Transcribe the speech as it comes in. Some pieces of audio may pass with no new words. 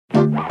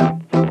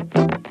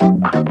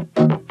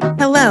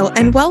Hello,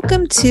 and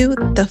welcome to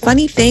The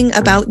Funny Thing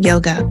About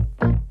Yoga,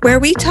 where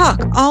we talk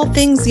all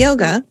things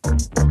yoga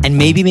and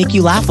maybe make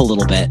you laugh a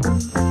little bit.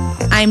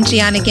 I'm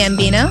Gianna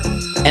Gambino.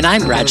 And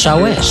I'm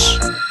Bradshaw Wish.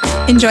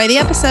 Enjoy the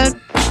episode.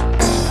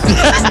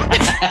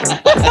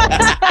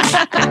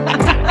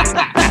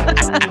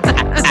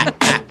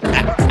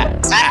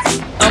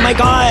 Oh my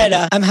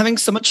God, I'm having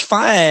so much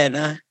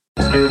fun.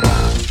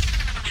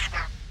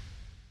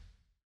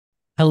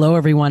 Hello,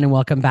 everyone, and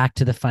welcome back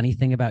to The Funny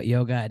Thing About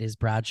Yoga. It is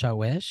Bradshaw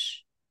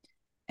Wish.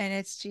 And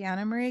it's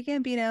Gianna Maria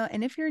Gambino.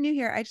 And if you're new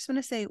here, I just want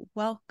to say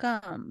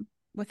welcome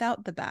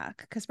without the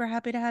back, because we're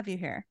happy to have you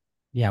here.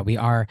 Yeah, we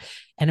are.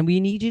 And we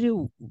need you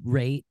to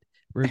rate,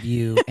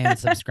 review, and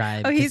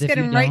subscribe. Oh, he's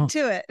getting right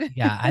to it.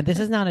 Yeah, this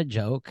is not a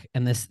joke.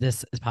 And this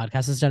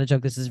podcast is not a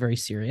joke. This is very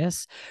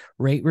serious.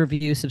 Rate,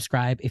 review,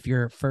 subscribe. If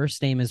your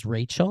first name is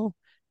Rachel,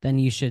 then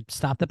you should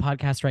stop the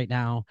podcast right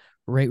now,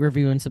 rate,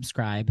 review, and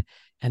subscribe,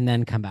 and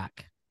then come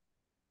back.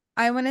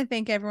 I want to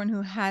thank everyone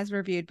who has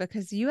reviewed,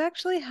 because you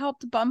actually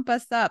helped bump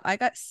us up. I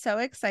got so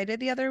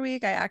excited the other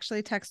week. I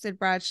actually texted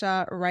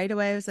Bradshaw right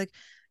away. I was like,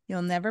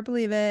 you'll never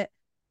believe it.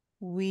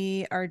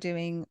 We are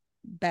doing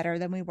better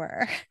than we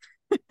were.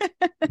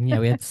 Yeah,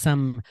 we had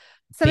some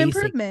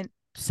improvement.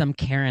 Some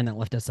Karen that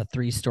left us a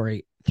three-star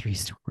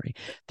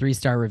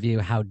review.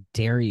 How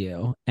dare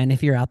you? And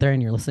if you're out there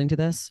and you're listening to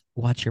this,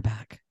 watch your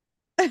back.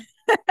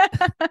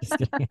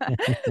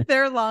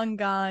 They're long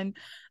gone.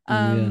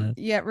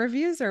 Yeah,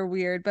 reviews are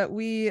weird, but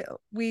it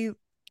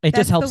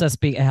just helps us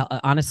be,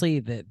 honestly,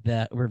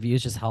 the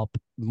reviews just help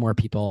more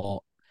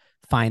people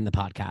find the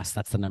podcast.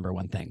 That's the number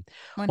one thing.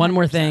 100%. One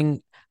more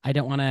thing, I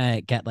don't want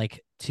to get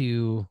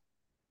too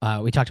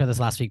we talked about this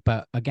last week,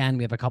 but again,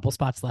 we have a couple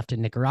spots left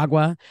in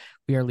Nicaragua.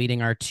 We are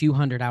leading our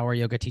 200-hour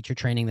yoga teacher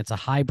training. That's a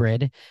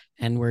hybrid,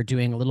 and we're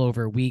doing a little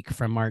over a week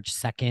from March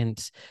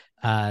 2nd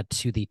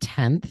to the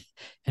 10th,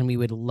 and we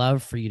would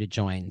love for you to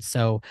join.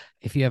 So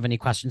if you have any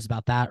questions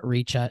about that,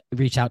 reach out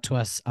to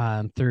us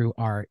through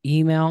our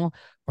email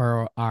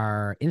or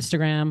our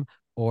Instagram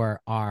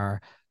or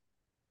our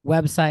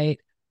website.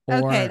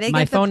 Or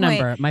my phone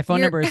number. My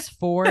phone number is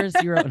 40.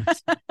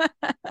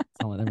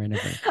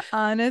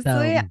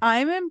 Honestly,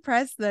 I'm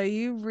impressed though.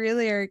 You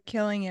really are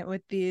killing it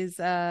with these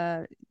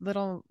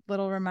little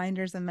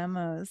reminders and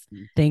memos.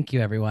 Thank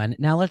you, everyone.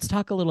 Now let's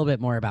talk a little bit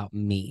more about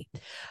me.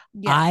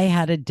 Yes. I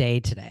had a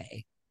day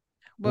today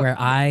where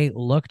I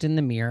looked in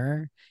the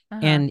mirror,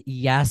 and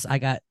yes, I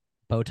got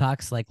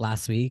Botox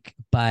last week,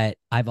 but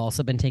I've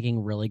also been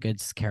taking really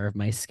good care of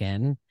my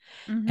skin,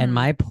 and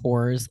my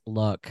pores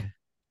look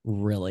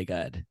really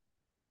good.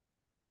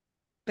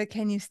 But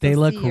can you still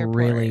see your look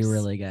really, pores?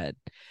 really good.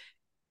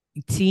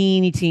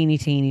 Teeny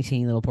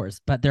little pores,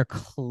 but they're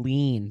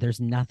clean. There's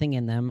nothing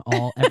in them.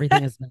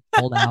 Everything has been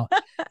pulled out.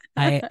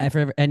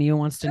 For anyone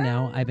wants to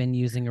know, I've been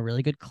using a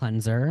really good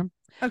cleanser.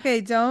 Okay,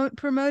 don't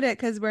promote it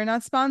because we're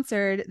not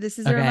sponsored. This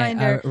is a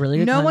reminder.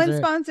 Really no cleanser.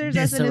 One sponsors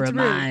us, and it's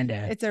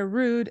reminder. Rude. It's a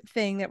rude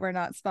thing that we're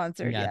not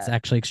sponsored yet. It's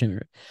actually extremely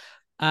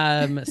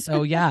rude.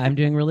 So yeah, I'm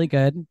doing really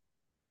good.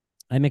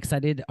 I'm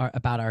excited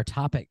about our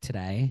topic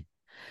today,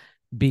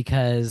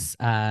 because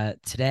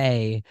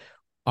today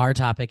our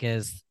topic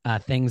is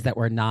things that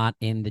were not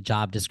in the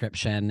job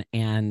description.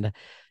 And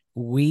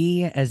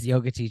we as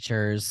yoga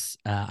teachers,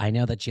 I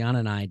know that Gianna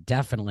and I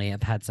definitely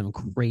have had some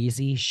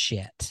crazy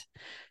shit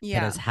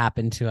that has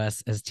happened to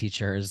us as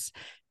teachers.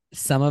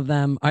 Some of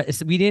them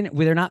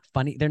they're not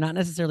funny. They're not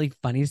necessarily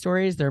funny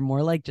stories. They're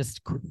more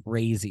just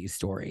crazy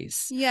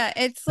stories. Yeah.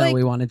 It's so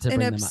we wanted to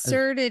bring an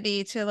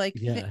absurdity to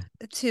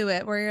to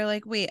it, where you're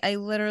like, wait, I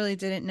literally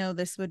didn't know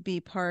this would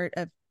be part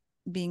of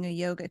being a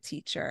yoga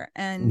teacher.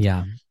 And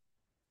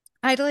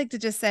I'd like to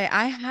just say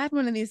I had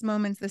one of these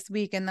moments this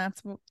week, and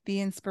that's the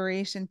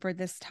inspiration for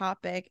this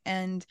topic.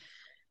 And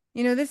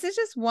this is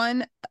just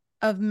one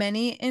of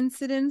many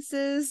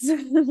incidences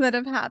that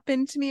have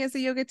happened to me as a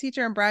yoga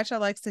teacher. And Bradshaw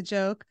likes to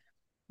joke.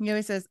 He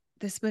always says,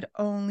 this would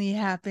only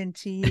happen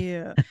to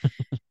you.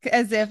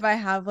 As if I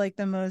have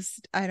the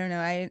most, I don't know,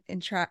 I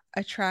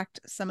attract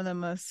some of the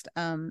most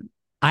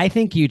I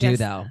think you do,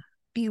 though,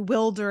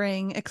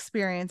 bewildering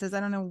experiences. I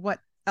don't know what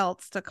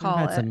else to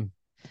call it.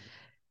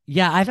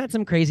 I've had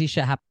some crazy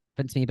shit happen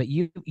to me, but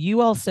you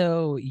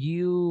also,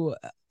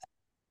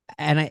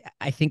 and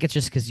I think it's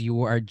just because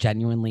you are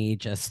genuinely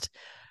just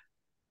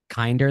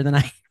kinder than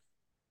I.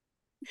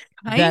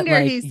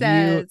 Kinder, he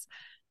says.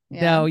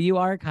 No, you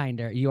are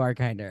kinder. You are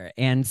kinder.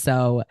 And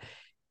so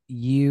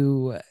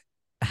you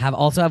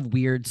also have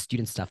weird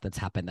student stuff that's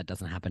happened that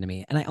doesn't happen to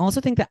me. And I also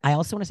think that I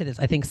also want to say this.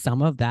 I think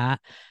some of that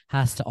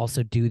has to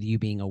also do with you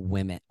being a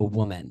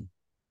woman.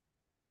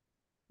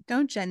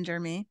 Don't gender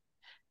me.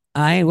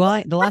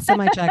 The last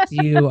time I checked,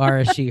 you are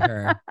a she,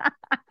 her.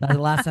 The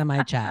last time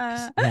I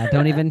checked.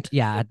 Don't even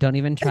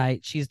try.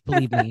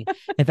 Believe me,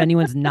 if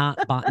anyone's not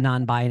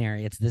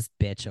non-binary, it's this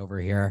bitch over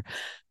here.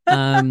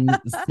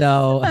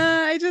 So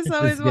I just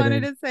always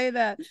wanted to say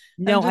that.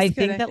 No, I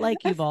think that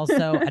you've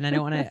also, and I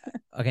don't want to,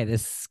 okay, I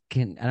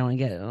don't want to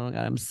get, oh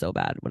God, I'm so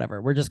bad.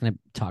 Whatever. We're just going to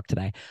talk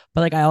today.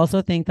 But I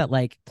also think that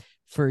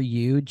for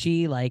you,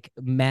 G, like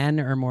men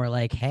are more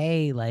like,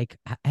 hey,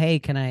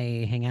 can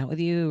I hang out with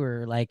you?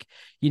 Or like,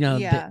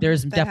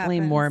 there's definitely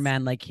more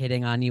men like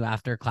hitting on you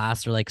after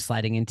class or like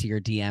sliding into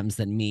your DMs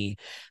than me.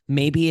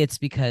 Maybe it's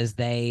because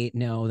they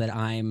know that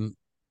I'm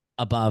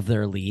above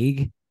their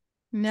league.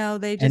 No,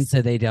 and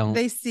so they don't.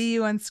 They see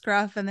you on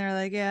Scruff and they're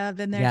like, yeah, I've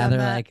been there. Yeah, done they're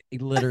that. like,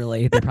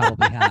 literally, they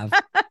probably have.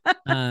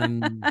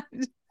 I'm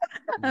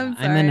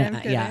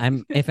sorry.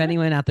 I'm if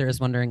anyone out there is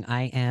wondering,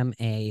 I am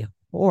a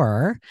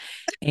whore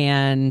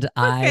and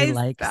I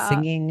like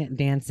singing,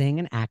 dancing,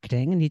 and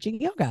acting and teaching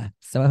yoga.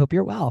 So I hope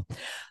you're well.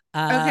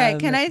 Okay.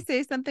 Can I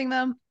say something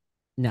though?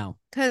 No.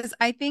 Because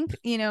I think,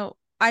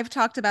 I've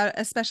talked about,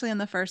 especially in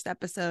the first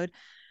episode,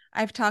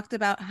 I've talked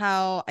about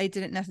how I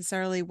didn't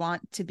necessarily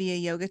want to be a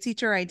yoga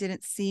teacher. I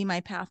didn't see my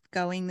path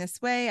going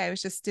this way. I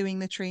was just doing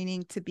the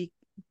training to be,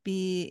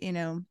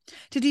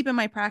 to deepen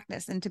my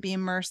practice and to be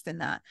immersed in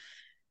that.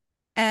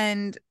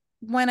 And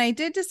when I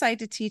did decide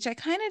to teach, I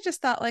kind of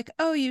just thought like,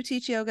 oh, you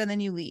teach yoga and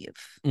then you leave,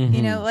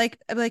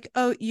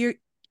 oh,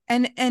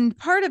 and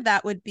part of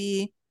that would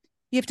be,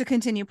 you have to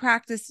continue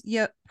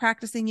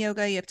practicing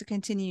yoga. You have to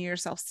continue your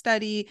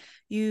self-study.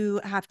 You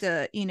have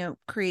to,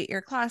 create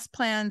your class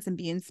plans and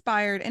be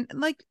inspired and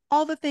like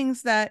all the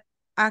things that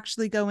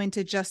actually go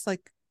into just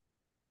like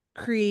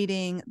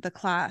creating the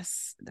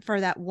class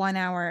for that 1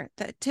 hour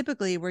that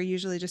typically we're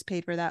usually just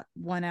paid for that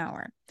 1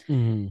 hour.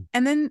 Mm-hmm.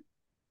 And then,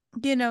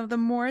 the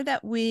more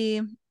that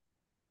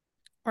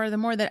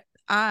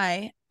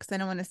I, because I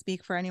don't want to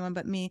speak for anyone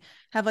but me,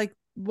 have like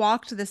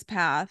walked this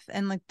path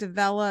and like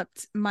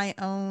developed my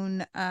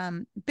own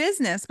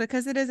business,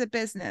 because it is a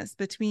business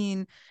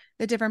between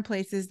the different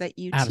places that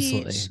you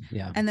teach,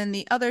 and then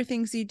the other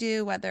things you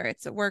do, whether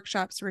it's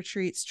workshops,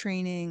 retreats,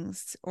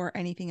 trainings, or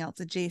anything else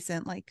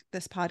adjacent like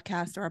this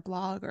podcast or a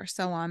blog or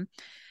so on.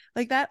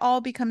 Like that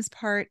all becomes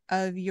part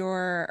of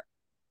your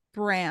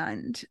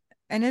brand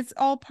and it's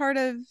all part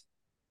of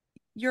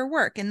your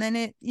work. And then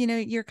it,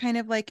 you're kind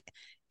of like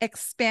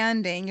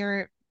expanding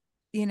your,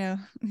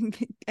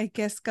 I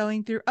guess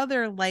going through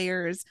other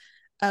layers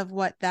of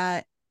what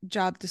that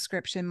job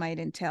description might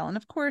entail. And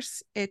of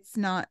course, it's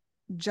not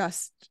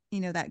just,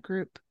 that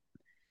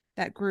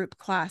group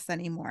class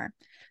anymore.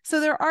 So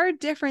there are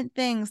different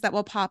things that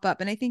will pop up.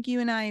 And I think you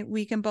and I,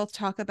 we can both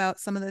talk about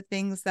some of the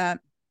things that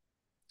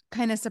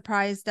kind of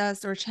surprised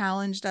us or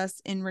challenged us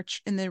in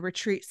the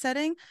retreat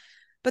setting.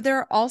 But there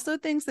are also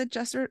things that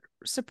just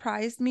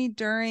surprised me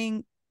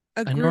during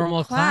a group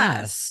normal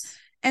class.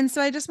 And so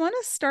I just want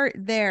to start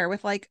there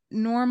with like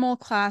normal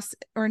class,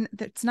 or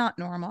that's not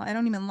normal. I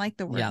don't even like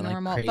the word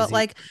normal, but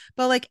like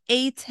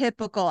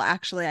atypical.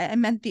 Actually, I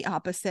meant the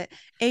opposite.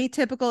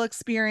 Atypical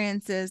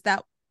experiences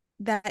that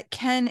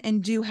can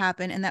and do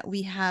happen and that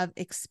we have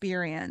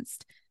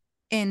experienced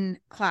in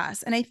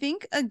class. And I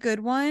think a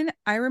good one,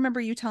 I remember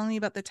you telling me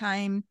about the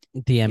time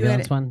the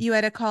ambulance you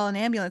had to call an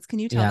ambulance. Can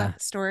you tell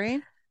that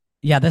story?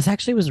 Yeah, this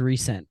actually was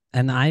recent.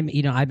 And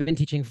I've been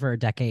teaching for a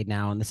decade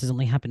now, and this has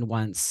only happened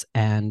once,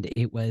 and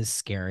it was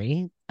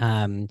scary.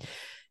 And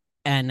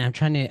I'm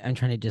trying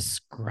to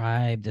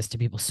describe this to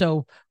people.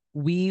 So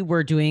we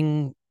were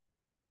doing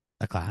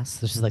a class.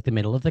 This is like the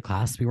middle of the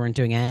class. We weren't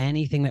doing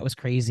anything that was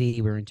crazy.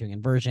 We weren't doing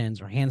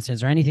inversions or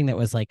handstands or anything that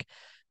was like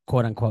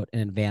quote unquote an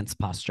advanced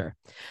posture.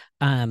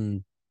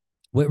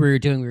 What we were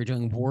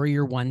doing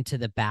warrior 1 to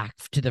the back,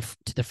 to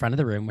the front of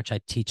the room, which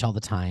I teach all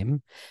the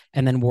time,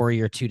 and then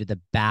warrior 2 to the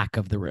back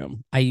of the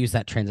room. I use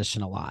that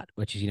transition a lot,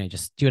 which is,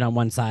 just do it on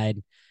one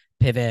side,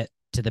 pivot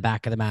to the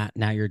back of the mat.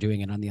 Now you're doing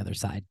it on the other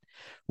side.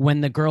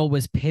 When the girl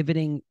was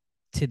pivoting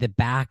to the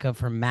back of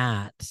her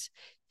mat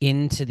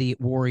into the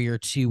warrior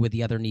 2 with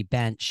the other knee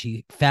bent,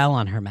 she fell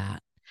on her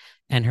mat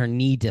and her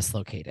knee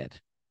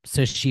dislocated.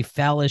 So she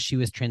fell as she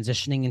was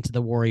transitioning into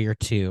the warrior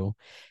 2,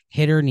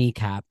 hit her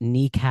kneecap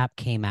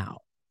came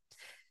out.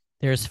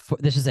 This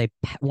is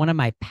one of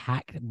my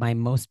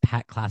most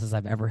packed classes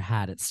I've ever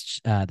had.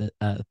 It's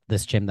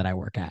this gym that I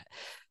work at.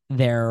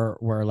 There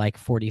were like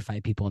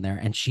 45 people in there,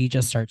 and she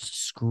just starts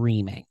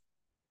screaming.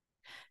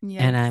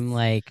 Yes. And I'm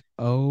like,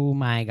 oh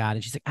my God.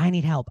 And she's like, I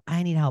need help.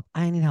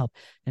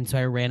 And so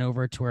I ran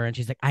over to her and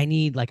she's like, I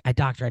need a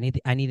doctor. I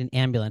need an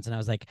ambulance. And I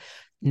was like,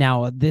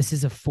 now this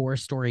is a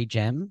 4-story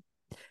gym.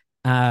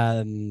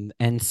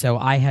 And so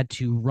I had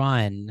to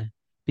run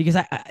because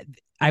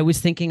I was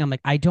thinking, I'm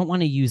like, I don't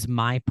want to use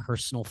my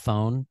personal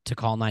phone to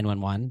call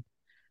 911.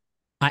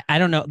 I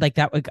don't know, like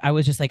that. I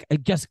was just like,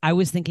 I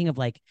was thinking of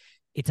like,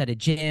 it's at a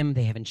gym,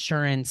 they have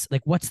insurance.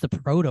 Like, what's the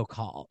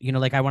protocol?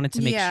 Like I wanted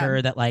to make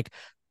sure that like,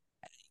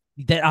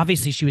 that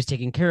obviously she was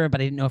taken care of,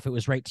 but I didn't know if it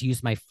was right to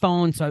use my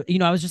phone. So,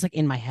 I was just like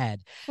in my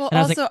head. Well, and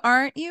also,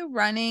 aren't you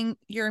running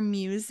your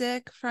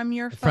music from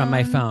your phone? From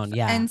my phone,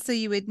 yeah. And so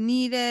you would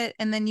need it.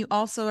 And then you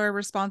also are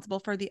responsible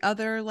for the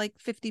other like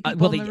 50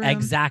 people in the room.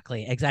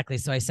 Exactly.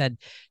 So I said,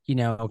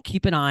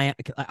 keep an eye.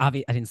 I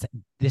didn't say,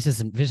 this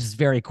is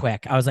very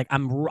quick. I was like,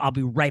 I'll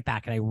be right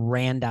back. And I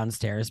ran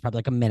downstairs, probably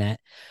like a minute.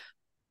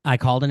 I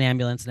called an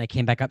ambulance and I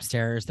came back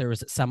upstairs. There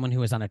was someone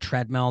who was on a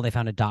treadmill. They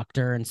found a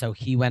doctor. And so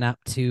he went up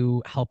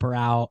to help her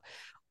out.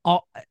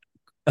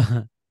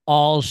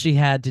 all she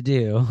had to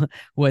do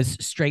was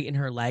straighten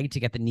her leg to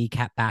get the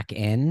kneecap back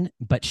in,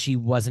 but she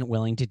wasn't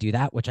willing to do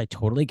that, which I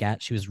totally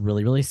get. She was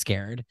really, really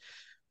scared.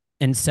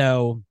 And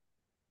so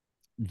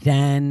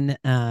then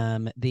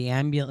the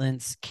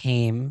ambulance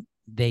came.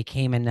 They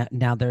came, and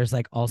now there's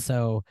like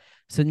also,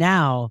 so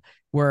now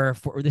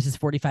this is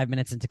 45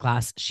 minutes into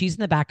class. She's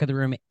in the back of the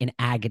room in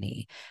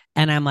agony.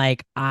 And I'm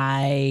like,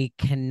 I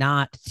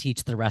cannot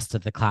teach the rest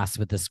of the class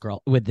with this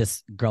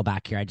girl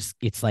back here.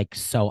 It's like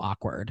so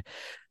awkward.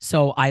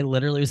 So I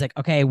literally was like,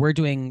 okay, we're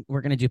going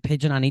to do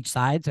pigeon on each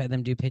side. So I had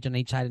them do pigeon on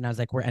each side. And I was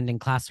like, we're ending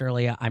class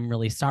early. I'm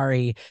really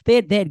sorry. They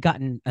had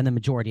gotten in the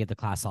majority of the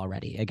class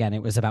already. Again,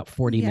 it was about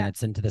 40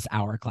 minutes into this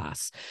hour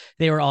class.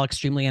 They were all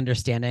extremely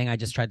understanding. I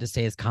just tried to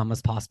stay as calm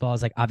as possible. I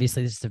was like,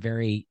 obviously this is a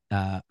very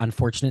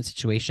unfortunate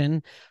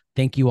situation.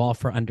 Thank you all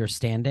for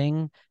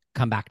understanding.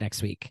 Come back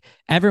next week.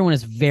 Everyone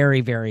is very,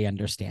 very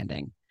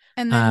understanding.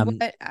 And then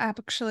what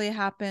actually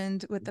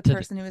happened with the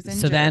person who was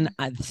injured?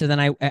 So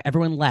then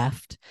everyone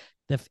left.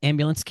 The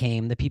ambulance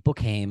came, the people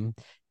came,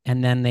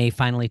 and then they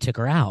finally took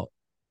her out.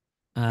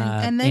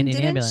 And then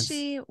didn't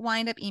she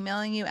wind up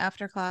emailing you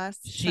after class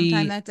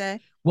sometime that day?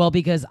 Well,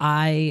 because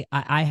I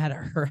had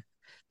her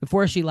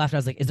before she left. I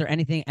was like, is there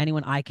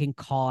anyone I can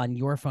call on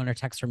your phone or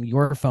text from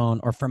your phone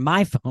or from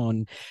my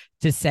phone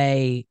to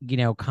say,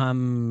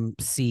 come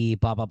see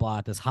blah, blah, blah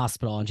at this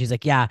hospital? And she's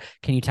like, yeah,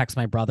 can you text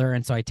my brother?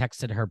 And so I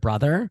texted her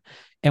brother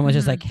and was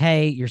just like,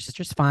 hey, your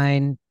sister's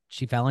fine.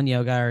 She fell in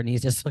yoga, her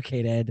knee's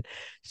dislocated.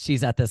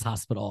 She's at this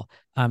hospital.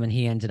 And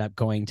he ended up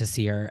going to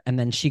see her. And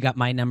then she got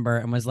my number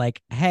and was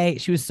like, hey,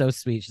 she was so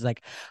sweet. She's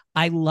like,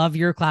 I love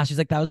your class. She's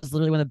like, that was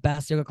literally one of the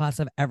best yoga classes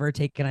I've ever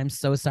taken. I'm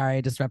so sorry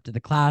I disrupted the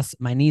class.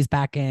 My knee's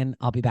back in.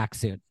 I'll be back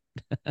soon.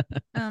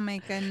 Oh my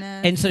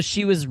goodness. And so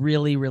she was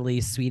really,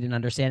 really sweet and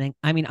understanding.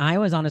 I mean, I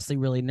was honestly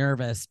really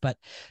nervous, but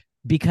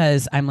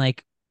because I'm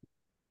like,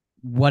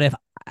 what if,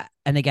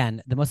 and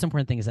again, the most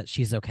important thing is that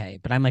she's okay.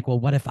 But I'm like, well,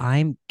 what if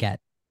I'm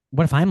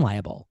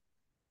liable?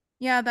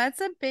 Yeah, that's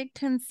a big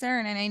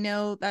concern. And I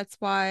know that's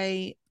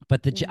why.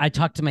 But I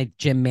talked to my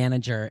gym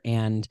manager,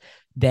 and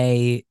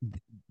the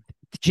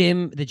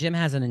gym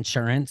has an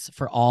insurance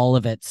for all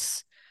of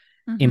its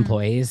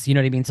employees. You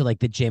know what I mean? So like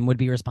the gym would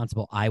be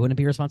responsible. I wouldn't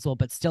be responsible,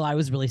 but still I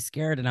was really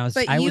scared. And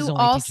you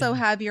also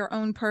have your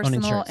own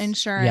personal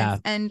insurance. Yeah.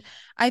 And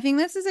I think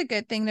this is a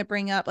good thing to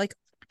bring up. Like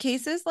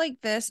cases like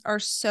this are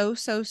so,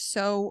 so,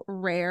 so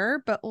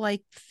rare, but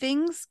like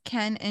things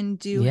can and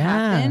do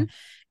happen.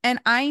 And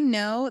I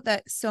know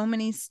that so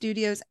many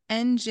studios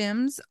and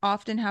gyms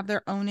often have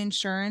their own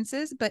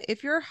insurances, but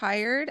if you're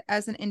hired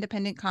as an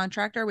independent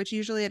contractor, which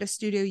usually at a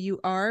studio you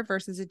are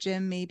versus a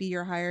gym, maybe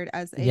you're hired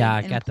as an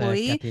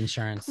employee, get the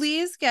insurance.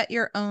 Please get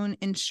your own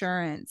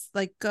insurance.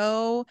 Like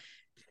go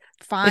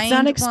find It's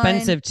not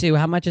expensive too.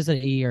 How much is an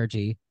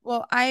ERG?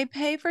 Well, I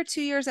pay for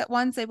 2 years at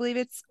once. I believe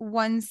it's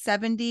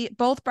 $170.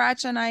 Both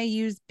Bradshaw and I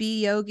use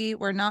B Yogi.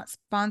 We're not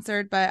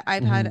sponsored, but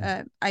I've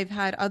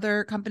had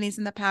other companies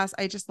in the past.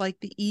 I just like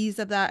the ease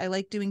of that. I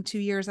like doing 2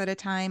 years at a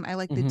time. I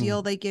like the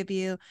deal they give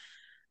you.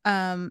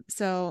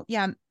 So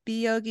yeah,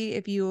 B Yogi,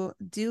 if you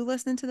do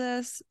listen to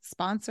this,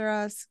 sponsor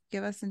us,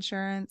 give us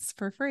insurance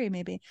for free,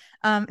 maybe.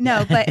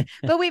 No, but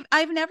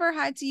I've never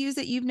had to use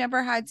it. You've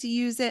never had to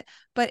use it,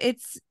 but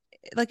it's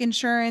like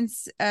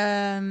insurance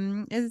it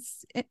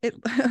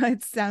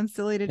sounds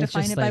silly to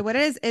define it by what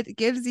it is. It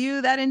gives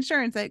you that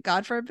insurance that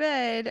God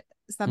forbid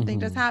something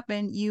does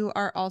happen, you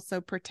are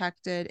also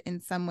protected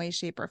in some way,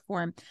 shape, or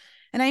form.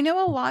 And I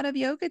know a lot of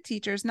yoga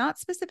teachers, not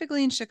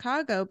specifically in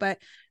Chicago, but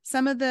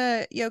some of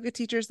the yoga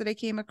teachers that I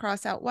came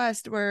across out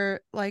west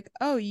were like,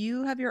 oh,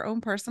 you have your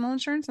own personal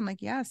insurance? I'm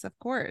like, yes, of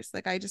course.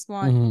 Like, I just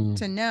want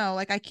to know,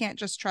 like, I can't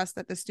just trust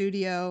that the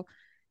studio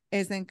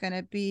isn't going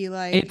to be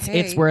like,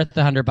 it's worth the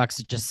 $100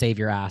 to just save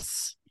your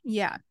ass.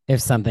 Yeah. If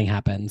something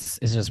happens,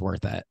 it's just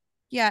worth it.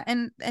 Yeah.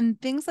 And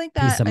things like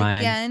that,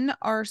 again,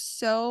 are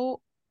so,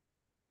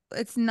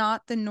 it's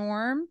not the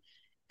norm.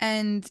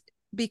 And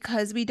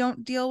because we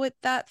don't deal with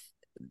that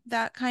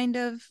kind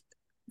of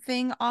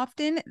thing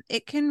often,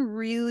 it can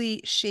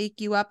really shake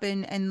you up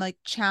and like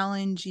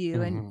challenge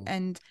you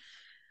and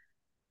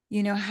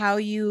how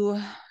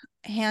you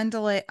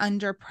handle it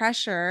under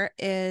pressure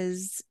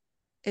is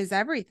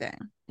everything.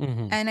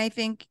 And I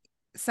think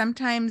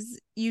sometimes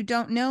you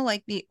don't know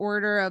like the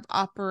order of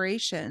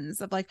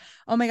operations of like,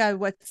 oh my God,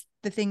 what's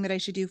the thing that I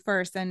should do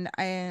first? And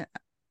I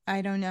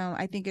don't know.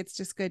 I think it's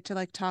just good to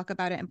like talk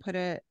about it and put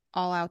it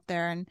all out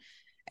there. And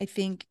I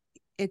think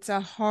it's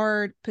a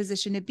hard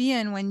position to be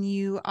in when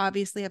you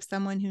obviously have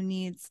someone who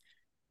needs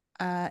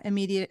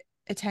immediate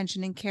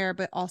attention and care,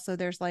 but also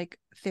there's like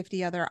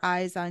 50 other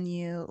eyes on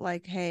you,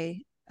 like,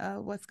 hey,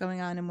 what's going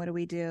on and what do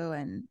we do?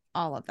 And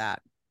all of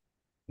that.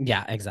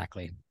 Yeah,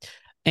 exactly.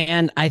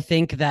 And I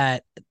think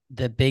that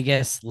the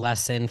biggest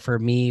lesson for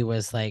me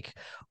was like,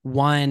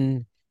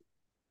 one,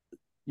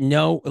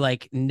 know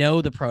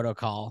the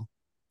protocol.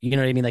 You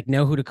know what I mean? Like,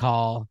 know who to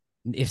call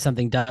if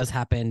something does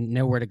happen,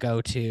 know where to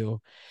go to.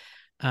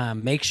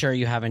 Make sure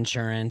you have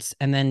insurance,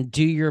 and then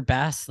do your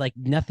best. Like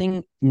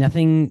nothing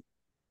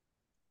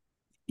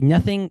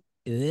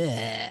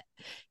ugh.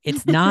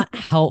 It's not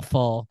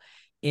helpful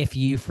if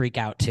you freak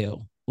out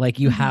too. Like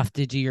you have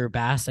to do your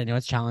best. I know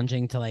it's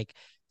challenging to like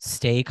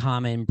stay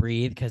calm and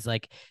breathe because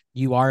like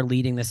you are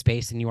leading the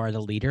space and you are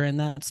the leader in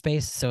that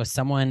space. So if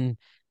someone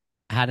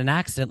had an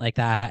accident like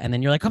that and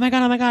then you're like, oh my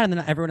God, and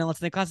then everyone else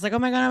in the class is like, oh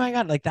my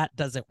God, like that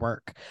doesn't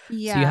work. So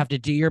you have to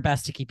do your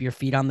best to keep your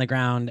feet on the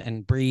ground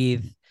and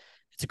breathe.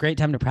 It's a great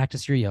time to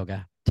practice your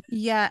yoga.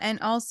 Yeah. And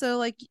also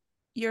like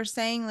you're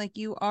saying, like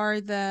you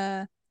are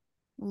the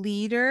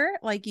leader,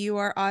 like you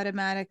are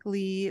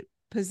automatically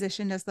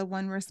positioned as the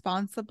one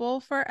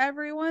responsible for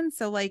everyone.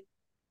 So like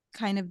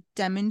kind of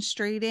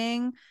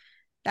demonstrating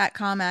that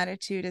calm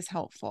attitude is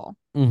helpful.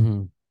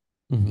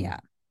 Yeah.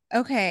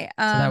 Okay.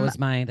 So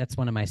that's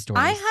one of my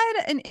stories. I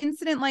had an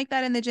incident like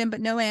that in the gym, but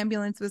no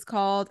ambulance was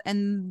called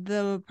and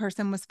the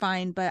person was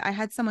fine. But I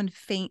had someone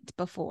faint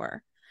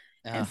before.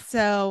 And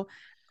so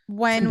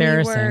when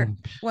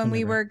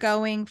we were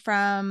going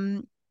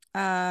from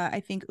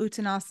I think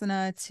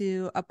Uttanasana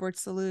to upward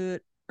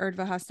salute,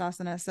 Urdhva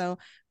Hastasana. So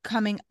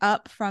coming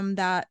up from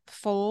that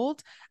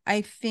fold,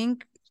 I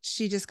think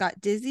she just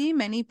got dizzy.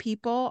 Many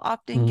people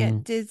often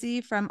get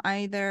dizzy from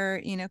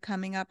either,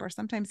 coming up or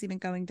sometimes even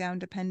going down,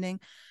 depending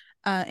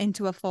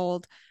into a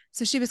fold.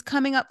 So she was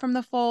coming up from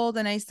the fold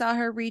and I saw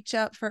her reach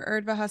up for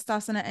Urdhva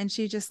Hastasana and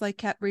she just like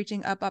kept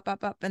reaching up,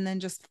 and then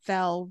just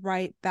fell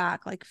right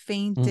back, like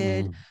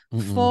fainted,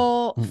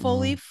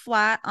 fully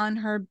flat on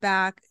her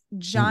back,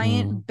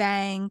 giant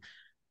bang.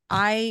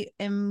 I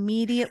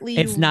immediately...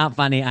 It's not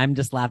funny. I'm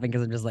just laughing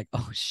because I'm just like,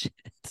 oh shit.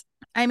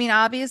 I mean,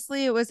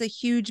 obviously it was a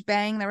huge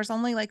bang. There was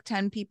only like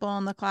 10 people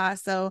in the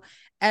class. So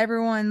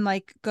everyone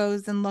like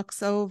goes and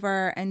looks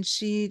over and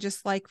she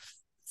just like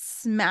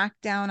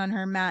smacked down on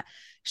her mat.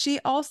 She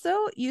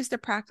also used to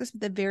practice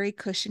with the very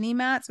cushiony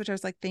mats, which I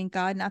was like, thank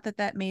God. Not that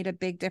that made a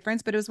big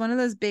difference, but it was one of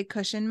those big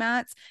cushion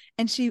mats.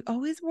 And she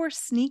always wore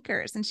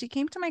sneakers and she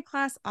came to my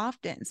class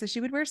often. So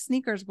she would wear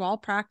sneakers while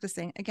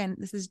practicing. Again,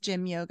 this is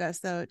gym yoga.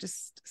 So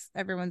just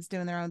everyone's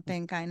doing their own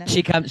thing kind of.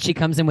 She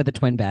comes in with a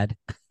twin bed.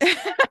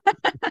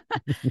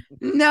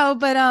 No,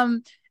 but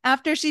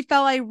after she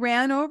fell, I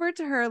ran over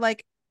to her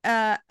like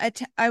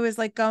I was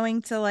like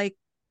going to like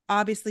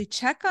obviously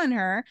check on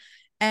her,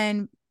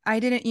 and I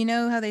didn't,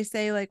 how they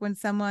say like when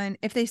someone,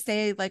 if they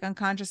stay like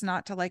unconscious,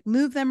 not to like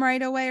move them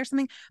right away or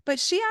something, but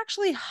she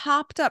actually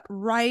hopped up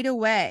right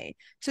away.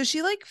 So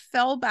she like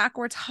fell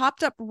backwards,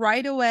 hopped up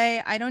right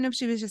away. I don't know if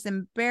she was just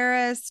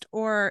embarrassed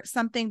or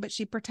something, but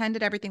she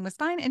pretended everything was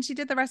fine and she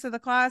did the rest of the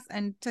class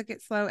and took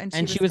it slow and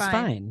she was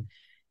fine.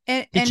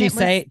 Did she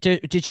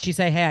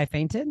say, hey, I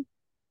fainted?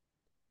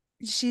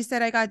 She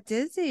said, I got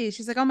dizzy.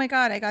 She's like, oh my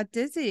God, I got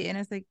dizzy. And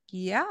I was like,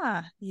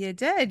 yeah, you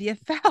did. You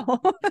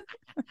fell.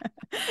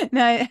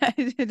 No, I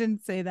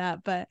didn't say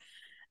that, but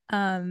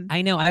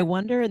I know. I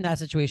wonder in that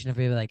situation if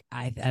you're like,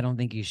 I don't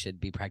think you should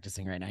be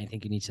practicing right now. I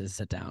think you need to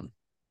sit down.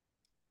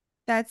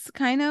 That's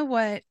kind of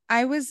what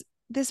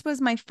this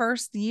was my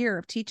first year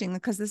of teaching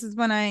because this is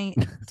when I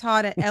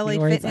taught at LA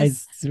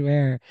Fitness. I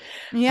swear.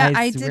 Yeah,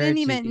 I didn't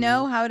even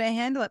know how to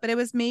handle it, but it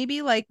was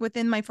maybe like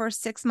within my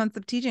first 6 months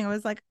of teaching, I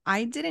was like,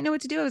 I didn't know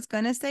what to do. I was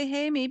going to say,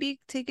 hey, maybe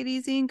take it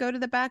easy and go to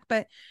the back,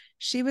 but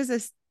she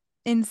was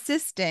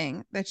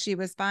insisting that she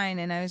was fine.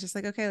 And I was just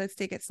like, okay, let's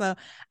take it slow.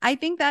 I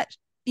think that,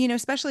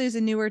 especially as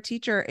a newer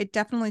teacher, it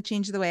definitely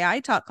changed the way I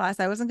taught class.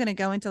 I wasn't going to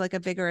go into like a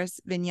vigorous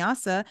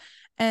vinyasa.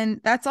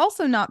 And that's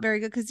also not very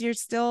good because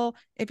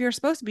if you're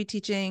supposed to be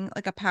teaching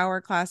like a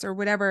power class or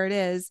whatever it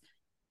is,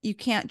 you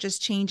can't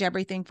just change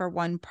everything for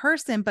one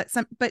person. But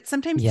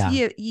sometimes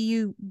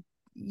you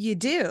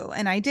do.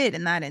 And I did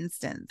in that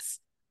instance.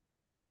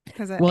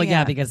 Because I would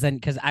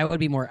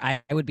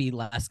be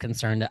less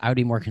concerned. I would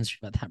be more concerned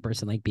about that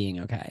person like being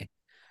okay.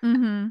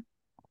 100%.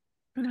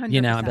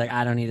 I'm like,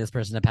 I don't need this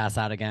person to pass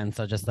out again.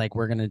 So just like,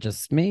 we're going to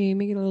just make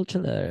it a little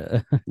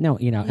chiller. No,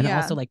 and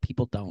also like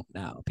people don't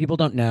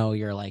know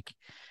you're like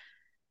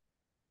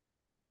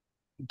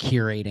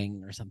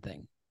curating or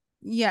something.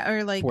 Yeah.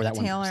 Or like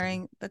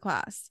tailoring the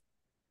class.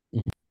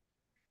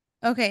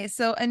 Okay.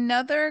 So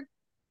another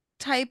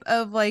type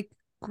of like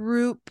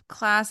group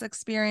class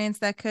experience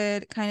that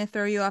could kind of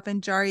throw you off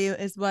and jar you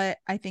is what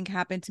I think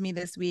happened to me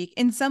this week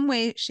in some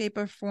way, shape,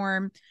 or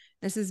form.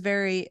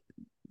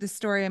 The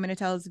story I'm going to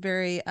tell is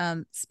very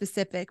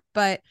specific,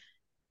 but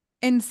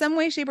in some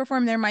way, shape, or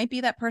form, there might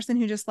be that person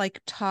who just like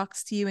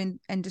talks to you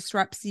and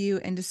disrupts you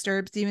and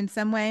disturbs you in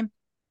some way.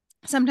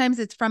 Sometimes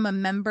it's from a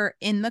member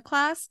in the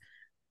class.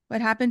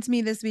 What happened to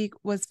me this week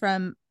was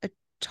from a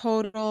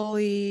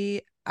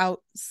totally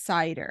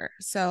outsider.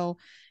 So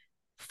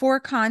for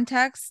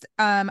context,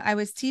 I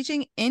was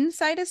teaching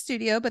inside a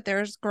studio, but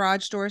there's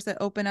garage doors that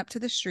open up to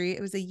the street.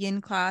 It was a yin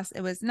class.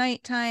 It was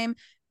nighttime.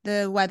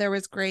 The weather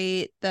was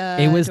great.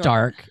 It was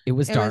dark. It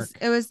was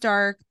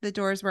dark. The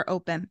doors were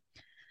open.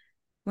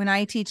 When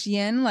I teach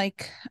yin,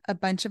 like a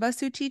bunch of us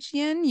who teach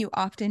yin, you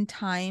often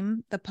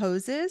time the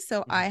poses.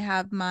 So I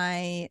have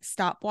my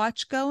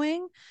stopwatch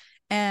going,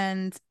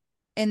 and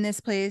in this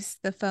place,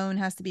 the phone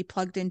has to be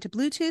plugged into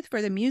Bluetooth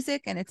for the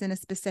music, and it's in a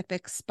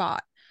specific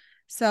spot.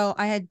 So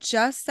I had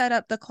just set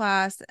up the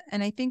class,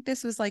 and I think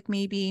this was like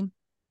maybe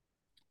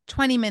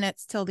 20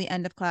 minutes till the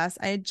end of class.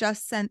 I had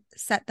just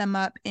set them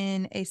up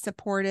in a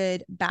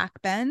supported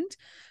back bend.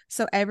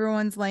 So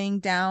everyone's laying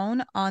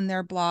down on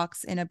their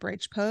blocks in a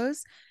bridge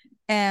pose.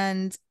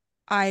 And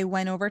I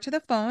went over to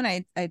the phone.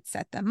 I'd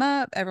set them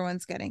up.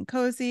 Everyone's getting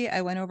cozy.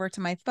 I went over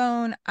to my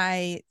phone.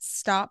 I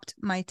stopped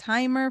my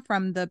timer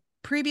from the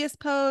previous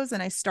pose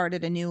and I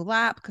started a new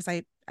lap because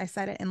I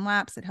set it in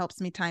laps. It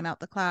helps me time out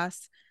the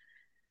class.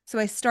 So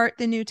I start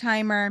the new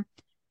timer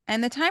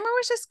and the timer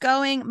was just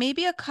going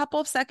maybe a couple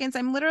of seconds.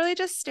 I'm literally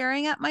just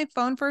staring at my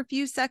phone for a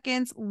few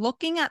seconds,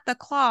 looking at the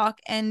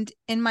clock. And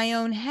in my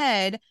own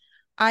head,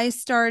 I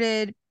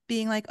started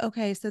being like,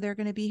 okay, so they're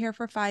going to be here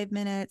for 5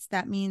 minutes.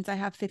 That means I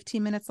have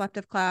 15 minutes left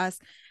of class.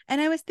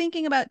 And I was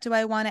thinking about, do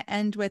I want to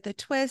end with a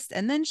twist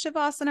and then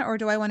Shavasana, or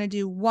do I want to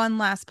do one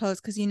last pose?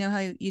 Because you know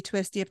how you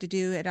twist, you have to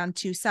do it on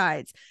two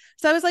sides.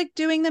 So I was like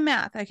doing the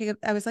math.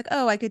 I was like,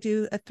 oh, I could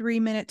do a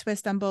 3-minute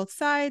twist on both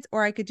sides,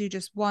 or I could do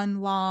just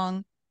one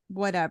long,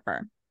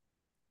 whatever.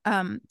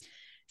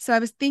 So I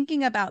was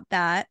thinking about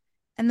that.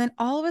 And then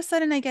all of a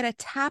sudden I get a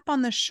tap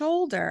on the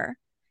shoulder.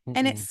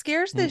 And it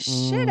scares the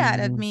shit out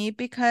of me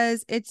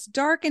because it's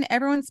dark and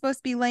everyone's supposed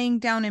to be laying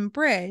down in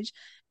bridge.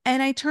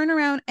 And I turn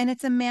around and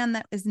it's a man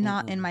that is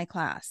not in my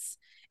class.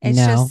 It's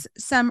just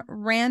some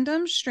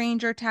random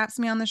stranger taps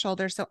me on the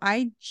shoulder. So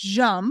I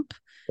jump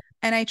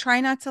and I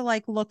try not to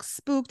like look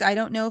spooked. I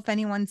don't know if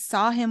anyone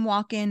saw him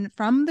walk in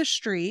from the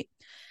street.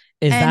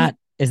 Is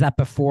that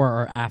before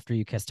or after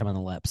you kissed him on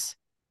the lips?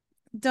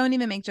 Don't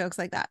even make jokes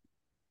like that.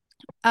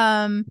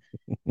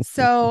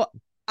 So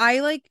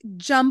I like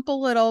jump a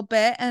little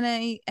bit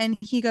and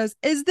he goes,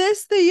 "Is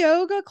this the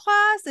yoga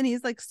class?" And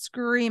he's like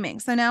screaming.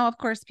 So now of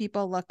course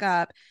people look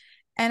up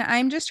and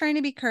I'm just trying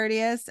to be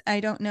courteous. I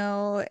don't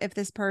know if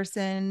this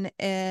person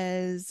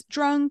is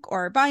drunk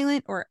or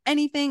violent or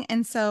anything.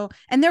 And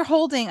they're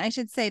holding, I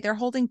should say, they're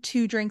holding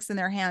 2 drinks in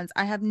their hands.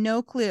 I have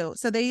no clue.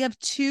 So they have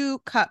 2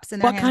 cups in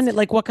their hands.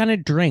 What kind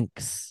of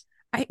drinks?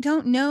 I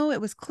don't know.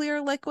 It was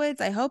clear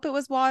liquids. I hope it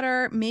was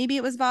water. Maybe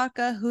it was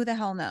vodka. Who the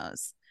hell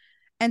knows?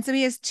 And so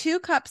he has 2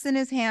 cups in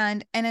his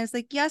hand. And I was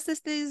like, yes,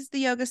 this is the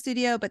yoga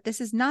studio, but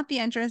this is not the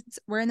entrance.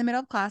 We're in the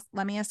middle of class.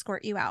 Let me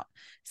escort you out.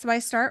 So I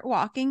start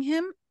walking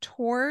him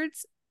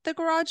towards the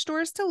garage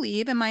doors to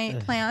leave. And my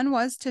plan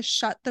was to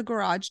shut the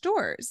garage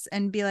doors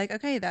and be like,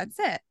 okay, that's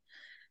it.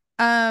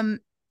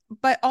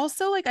 But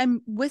also like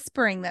I'm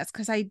whispering this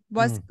because I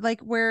was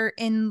like, we're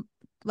in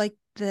like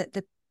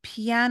the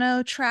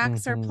piano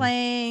tracks are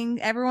playing,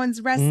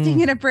 everyone's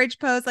resting in a bridge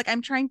pose. Like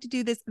I'm trying to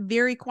do this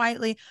very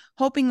quietly,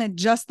 hoping that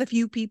just the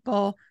few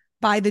people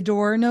by the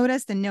door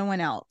noticed and no one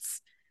else.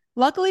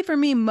 Luckily for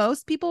me,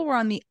 most people were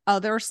on the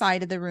other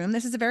side of the room.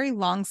 This is a very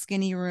long,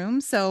 skinny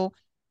room. So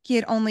he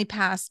had only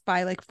passed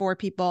by like 4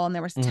 people and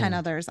there was 10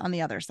 others on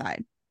the other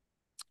side.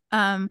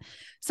 So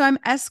I'm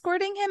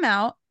escorting him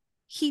out.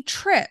 He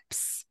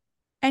trips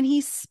and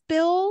he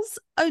spills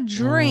a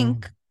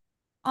drink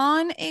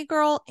on a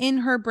girl in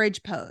her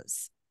bridge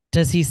pose.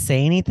 Does he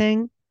say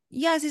anything?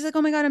 Yes. He's like,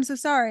 "Oh my God, I'm so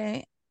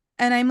sorry."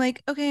 And I'm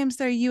like, "Okay, I'm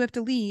sorry. You have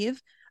to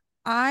leave."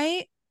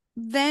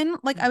 Then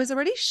like I was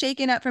already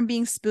shaken up from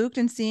being spooked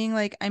and seeing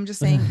like, I'm just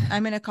saying,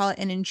 I'm going to call it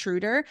an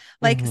intruder,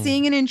 like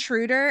seeing an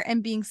intruder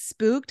and being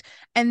spooked.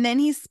 And then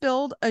he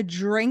spilled a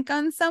drink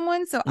on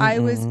someone. So I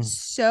was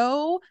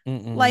so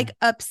like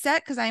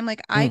upset because I'm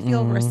like, I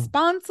feel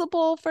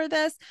responsible for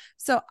this.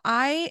 So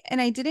I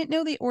didn't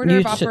know the order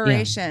of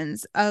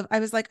operations of, I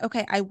was like,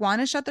 okay, I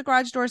want to shut the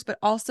garage doors, but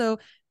also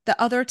the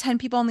other 10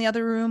 people in the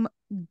other room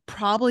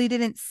probably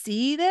didn't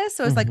see this.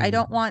 So it's like, I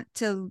don't want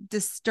to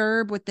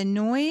disturb with the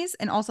noise.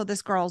 And also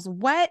this girl's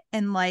wet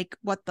and like,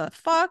 what the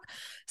fuck?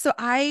 So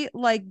I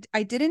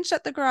didn't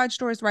shut the garage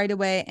doors right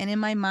away. And in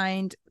my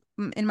mind,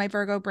 in my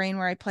Virgo brain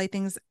where I play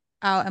things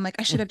out, I'm like,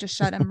 I should have just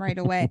shut them right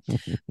away.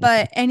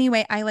 But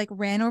anyway, I like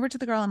ran over to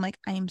the girl. I'm like,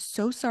 "I am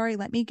so sorry.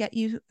 Let me get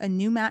you a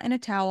new mat and a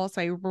towel."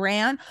 So I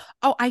ran.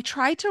 Oh, I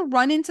tried to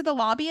run into the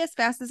lobby as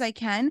fast as I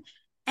can.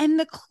 And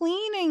the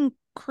cleaning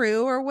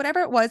crew or whatever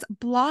it was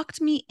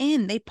blocked me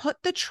in. They put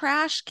the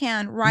trash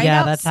can right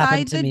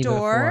outside the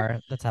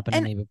door. That's happened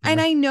to me before. And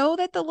I know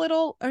that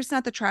it's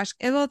not the trash.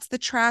 It's the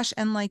trash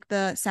and like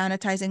the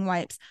sanitizing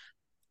wipes.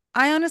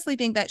 I honestly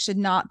think that should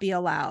not be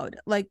allowed.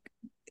 Like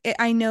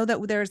I know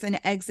that there's an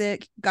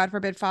exit, God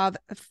forbid,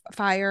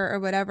 fire or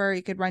whatever.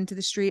 You could run to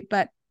the street,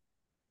 but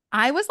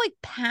I was like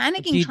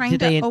panicking trying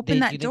to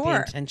open that door. They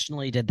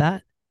intentionally did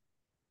that?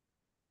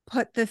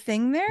 Put the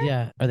thing there?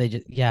 Yeah. Or they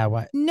just,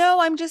 what? No,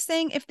 I'm just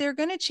saying if they're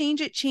going to change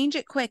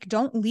it quick.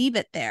 Don't leave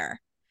it there.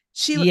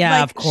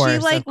 Of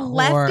course,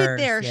 left it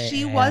there.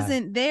 She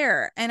wasn't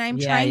there. And I'm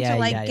trying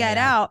to get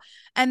out.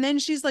 And then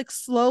she's like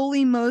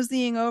slowly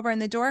moseying over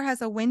and the door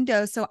has a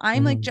window. So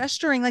I'm like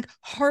gesturing, like,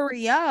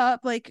 hurry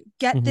up, like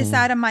get this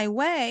out of my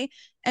way.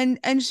 And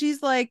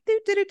she's like,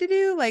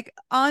 do. Like,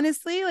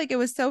 honestly, like it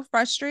was so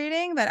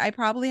frustrating that I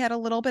probably had a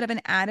little bit of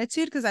an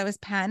attitude because I was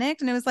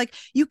panicked. And it was like,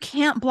 you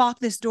can't block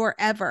this door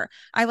ever.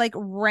 I like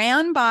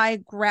ran by,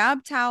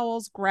 grabbed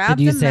towels, grabbed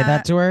Did you say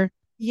that to her?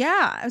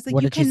 Yeah. I was like,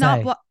 what you did she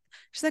cannot. say?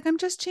 She's like, I'm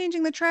just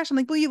changing the trash. I'm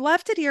like, well, you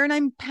left it here and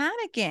I'm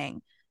panicking. I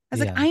was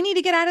like, Yeah. I need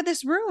to get out of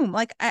this room.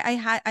 Like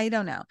I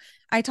don't know.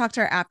 I talked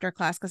to her after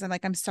class because I'm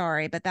like, I'm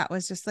sorry, but that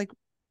was just like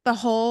the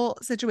whole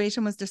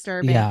situation was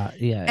disturbing. Yeah.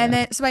 Yeah. And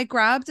Yeah. then so I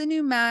grabbed a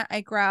new mat,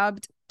 I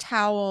grabbed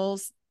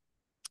towels,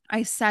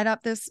 I set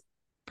up this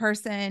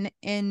person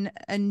in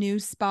a new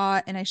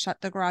spot and I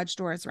shut the garage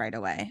doors right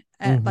away.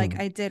 Like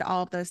I did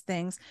all of those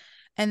things.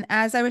 And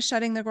as I was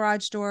shutting the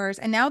garage doors,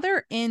 and now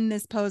they're in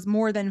this pose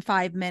more than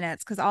 5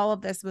 minutes because all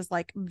of this was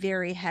like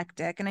very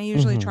hectic. And I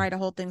usually try to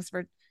hold things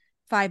for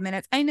 5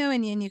 minutes. I know,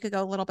 Indian, you could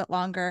go a little bit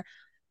longer.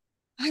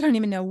 I don't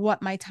even know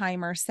what my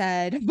timer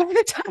said by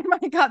the time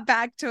I got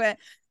back to it.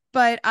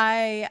 But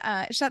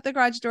I shut the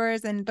garage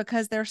doors, and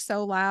because they're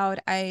so loud,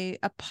 I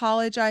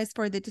apologize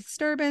for the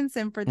disturbance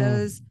and for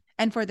those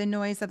and for the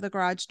noise of the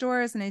garage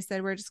doors. And I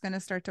said, we're just going to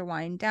start to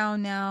wind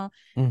down now.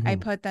 I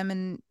put them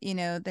in,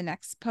 the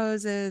next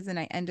poses, and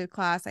I ended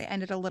class. I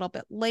ended a little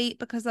bit late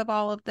because of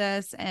all of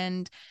this.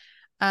 And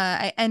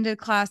I ended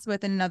class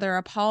with another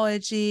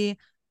apology.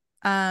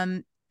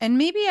 And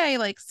maybe I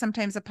like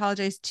sometimes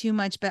apologize too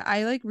much, but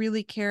I like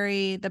really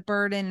carry the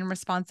burden and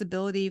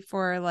responsibility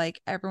for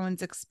like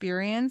everyone's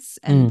experience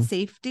and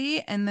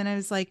safety. And then I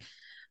was like,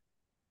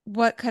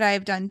 what could I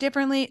have done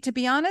differently? To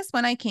be honest,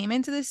 when I came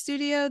into the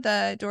studio,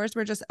 the doors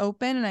were just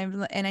open,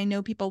 and I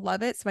know people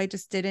love it, so I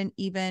just didn't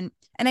even.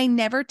 And I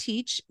never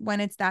teach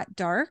when it's that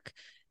dark.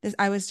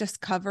 I was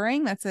just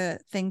covering. That's a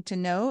thing to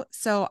note.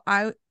 So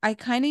I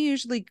kind of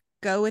usually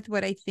go with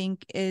what I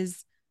think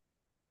is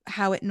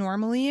how it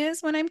normally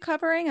is when I'm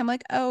covering. I'm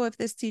like, oh, if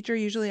this teacher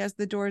usually has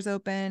the doors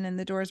open and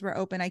the doors were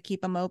open, I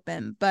keep them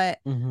open. But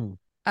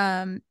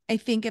I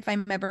think if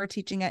I'm ever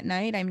teaching at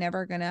night, I'm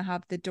never gonna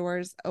have the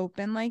doors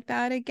open like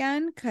that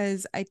again,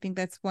 because I think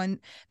that's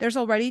there's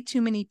already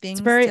too many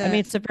things.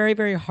 It's a very,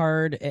 very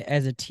hard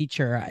as a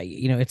teacher.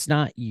 It's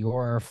not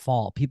your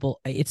fault.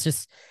 It's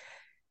just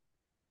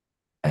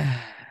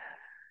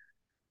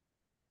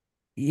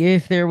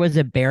if there was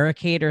a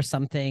barricade or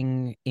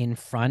something in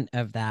front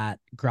of that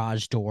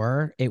garage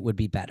door, it would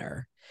be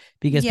better,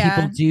 because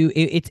people do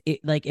it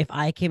like if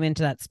I came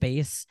into that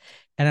space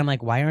and I'm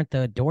like, why aren't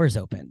the doors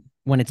open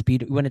when it's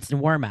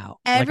warm out?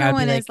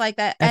 Everyone is like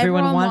that.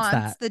 Everyone wants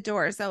that. the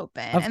doors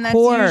open. Of and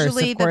course, that's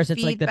usually of course, the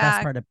it's like the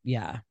best part of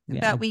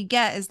that we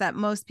get is that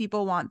most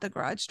people want the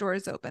garage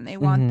doors open. They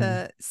want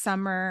the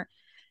summer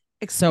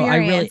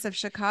experience of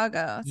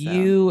Chicago.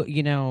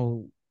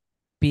 So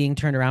being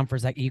turned around for a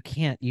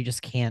second, you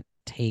just can't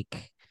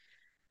take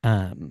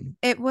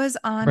it was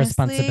honestly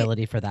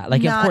responsibility for that.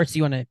 Like, of course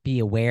you want to be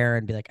aware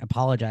and be like,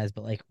 apologize,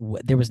 but like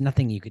there was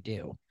nothing you could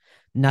do.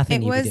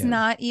 It was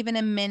not even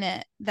a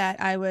minute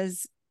that I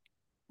was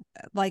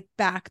like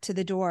back to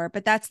the door.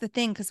 But that's the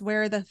thing, because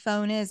where the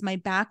phone is, my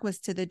back was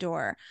to the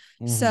door.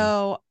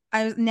 So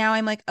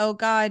I'm like, oh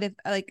God, if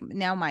like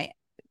now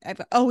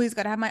I've always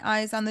got to have my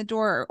eyes on the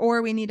door,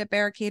 or we need a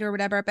barricade or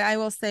whatever. But I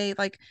will say,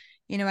 like,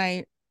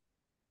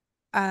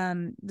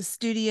 the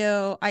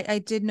studio, I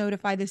did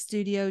notify the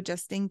studio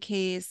just in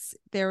case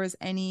there was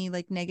any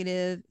like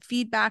negative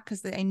feedback,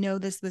 because I know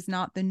this was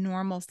not the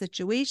normal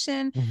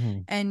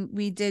situation. And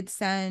we did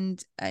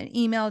send an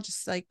email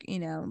just like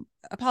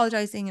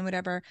apologizing and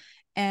whatever.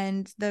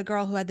 And the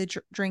girl who had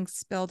the drinks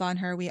spilled on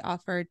her, we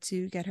offered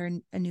to get her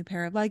a new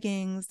pair of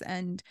leggings,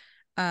 and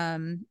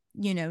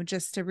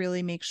just to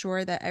really make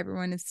sure that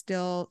everyone is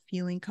still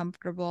feeling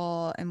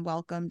comfortable and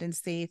welcomed and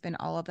safe and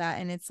all of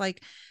that. And it's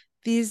like,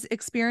 these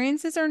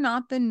experiences are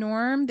not the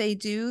norm. They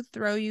do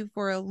throw you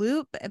for a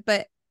loop,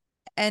 but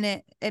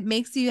it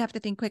makes you have to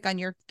think quick on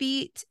your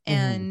feet,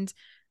 and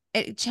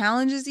it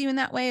challenges you in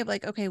that way of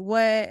like, okay,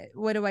 what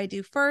do I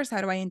do first? How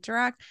do I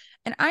interact?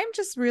 And I'm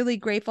just really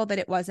grateful that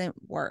it wasn't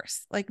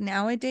worse. Like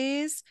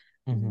nowadays,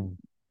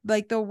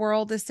 like the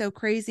world is so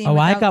crazy. Oh,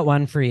 I got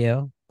one for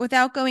you.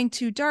 Without going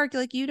too dark,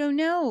 like you don't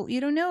know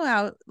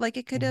how, like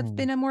it could have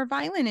been a more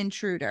violent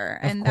intruder,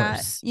 and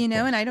that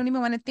and I don't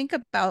even want to think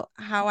about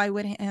how I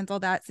would handle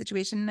that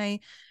situation. And I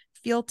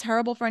feel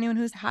terrible for anyone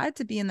who's had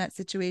to be in that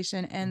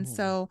situation. And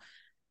so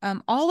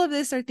all of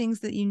this are things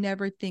that you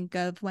never think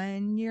of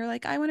when you're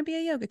like, I want to be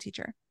a yoga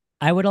teacher.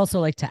 I would also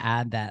like to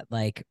add that,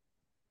 like,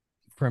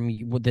 from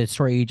the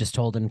story you just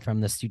told and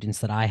from the students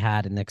that I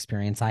had and the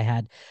experience I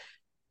had,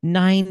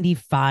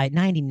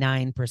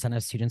 99%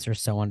 of students are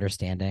so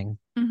understanding.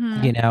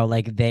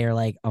 Like they're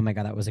like, oh my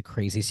God, that was a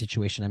crazy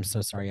situation, I'm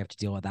so sorry you have to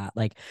deal with that.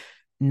 Like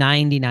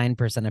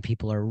 99% of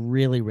people are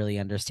really, really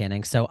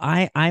understanding. So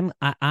I'm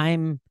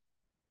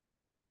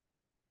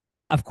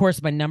of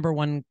course, my number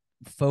one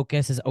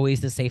focus is always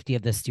the safety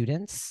of the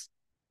students.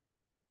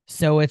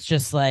 So it's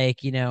just like,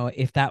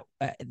 if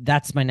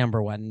that's my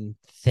number one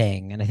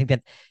thing. And I think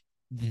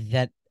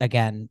that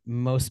again,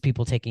 most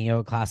people taking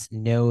yoga class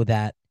know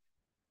that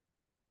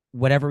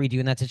whatever we do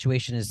in that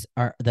situation is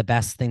the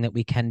best thing that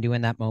we can do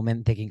in that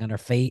moment, thinking on our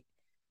fate,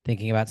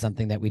 thinking about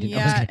something that we didn't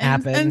know was going to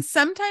happen. And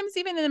sometimes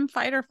even in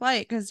fight or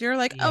flight, because you're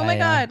like, oh my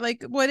God,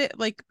 like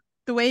like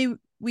the way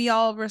we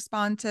all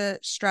respond to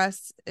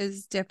stress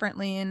is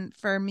differently. And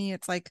for me,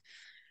 it's like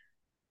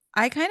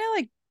I kind of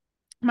like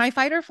my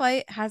fight or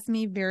flight has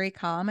me very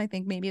calm. I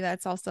think maybe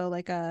that's also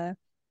like a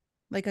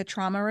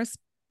trauma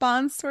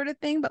response sort of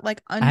thing, but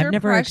like under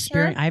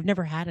pressure. I've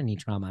never had any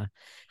trauma.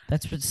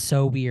 That's what's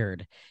so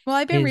weird. Well,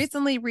 I've been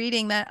recently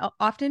reading that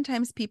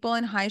oftentimes people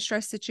in high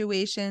stress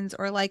situations,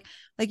 or like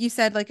you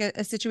said, like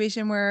a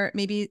situation where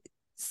maybe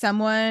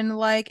someone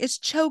like is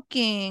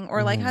choking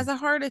or like has a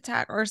heart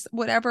attack or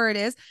whatever it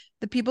is,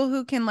 the people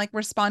who can like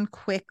respond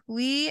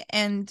quickly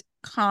and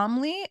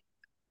calmly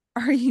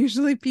are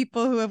usually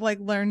people who have like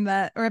learned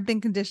that or have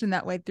been conditioned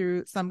that way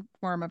through some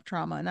form of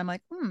trauma. And I'm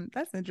like,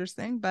 that's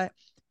interesting, but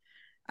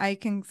I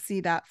can see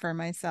that for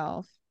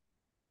myself.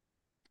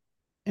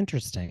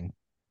 Interesting.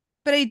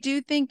 But I do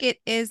think it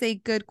is a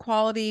good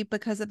quality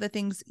because of the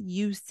things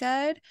you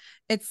said.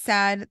 It's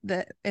sad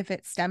that if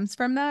it stems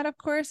from that, of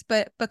course,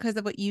 but because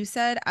of what you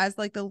said as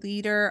like the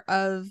leader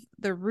of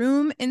the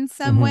room in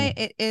some way,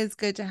 it is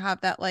good to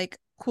have that like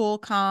cool,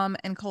 calm,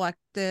 and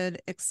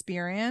collected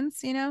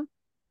experience, you know?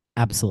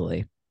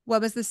 Absolutely.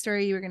 What was the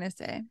story you were going to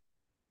say?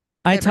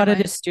 I taught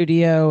at a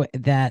studio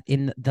that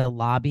in the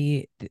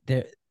lobby,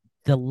 the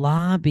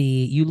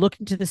lobby, you look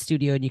into the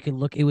studio and you can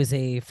look, it was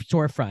a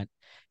storefront.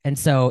 And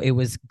so it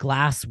was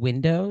glass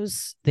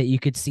windows that you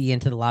could see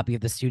into the lobby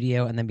of the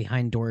studio. And then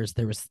behind doors,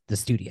 there was the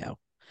studio.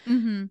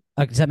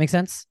 Does that make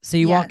sense? So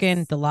you walk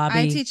in the lobby.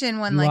 I teach in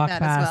one like that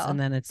past, as well. And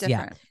then it's,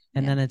 different.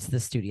 And then it's the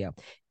studio.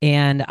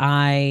 And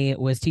I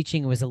was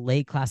teaching, it was a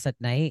late class at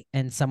night,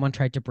 and someone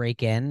tried to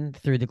break in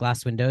through the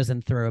glass windows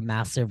and throw a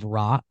massive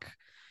rock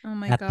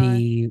at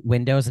the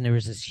windows. And there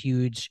was this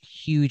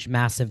huge,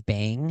 massive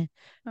bang.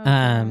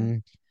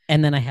 And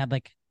then I had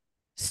like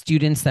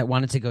students that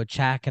wanted to go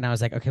check, and I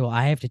was like, okay, well,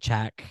 I have to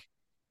check.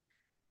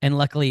 And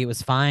luckily it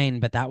was fine,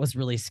 but that was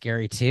really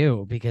scary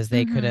too, because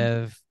they could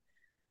have,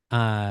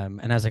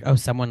 and I was like, oh,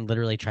 someone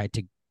literally tried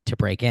to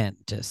break in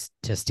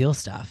to steal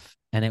stuff.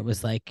 And it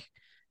was like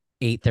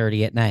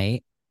 8:30 at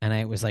night, and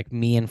it was like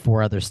me and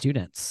 4 other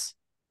students.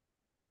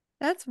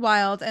 That's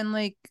wild. And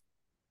like,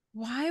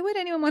 why would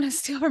anyone want to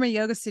steal from a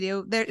yoga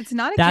studio? There, it's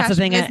not a cash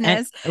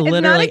business.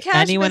 Literally,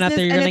 anyone out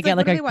there, you're gonna get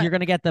like you're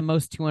gonna get the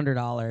most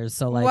 $200.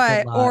 So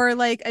like, what? Or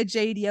like a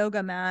Jade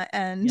yoga mat,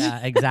 and yeah,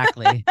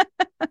 exactly.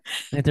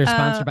 If they're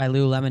sponsored by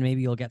Lululemon,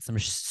 maybe you'll get some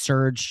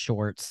Surge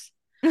shorts.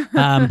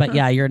 But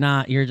yeah,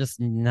 you're just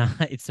not.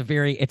 It's a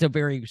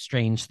very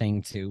strange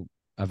thing to.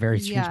 A very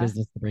strange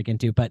business to break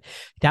into, but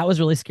that was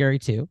really scary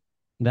too.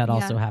 That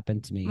also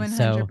happened to me.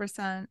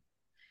 100%.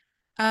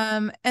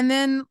 And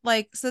then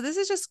like, so this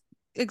is just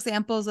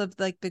examples of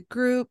like the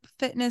group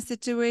fitness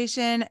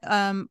situation.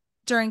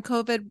 During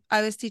COVID,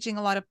 I was teaching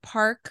a lot of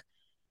park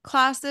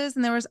classes,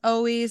 and there was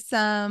always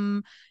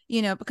some,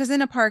 because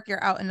in a park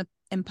you're out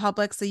in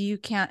public, so you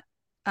can't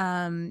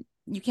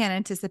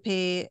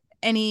anticipate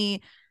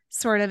any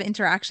sort of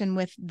interaction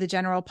with the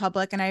general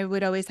public. And I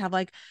would always have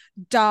like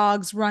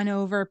dogs run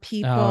over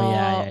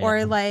people,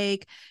 or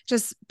like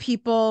just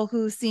people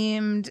who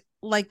seemed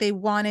like they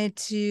wanted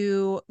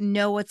to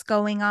know what's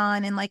going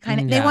on, and like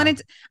kind of they wanted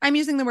to, I'm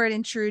using the word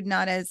intrude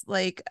not as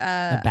like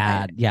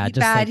bad just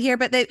bad like, here,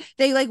 but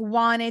they like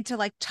wanted to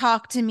like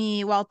talk to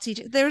me while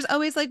teaching. There's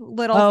always like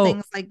little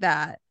things like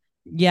that.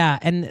 Yeah,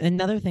 and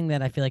another thing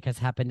that I feel like has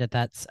happened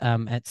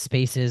at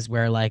spaces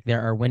where like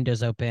there are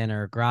windows open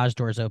or garage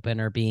doors open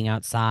or being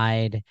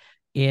outside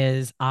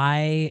is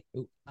I've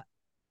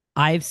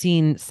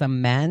seen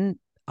some men,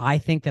 I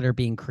think, that are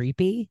being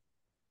creepy.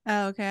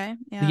 Oh, okay.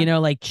 Yeah.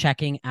 Like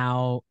checking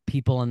out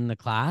people in the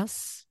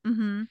class.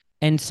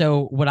 And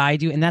so what I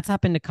do, and that's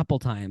happened a couple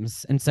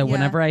times. And so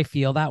whenever I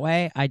feel that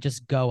way, I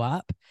just go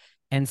up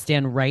and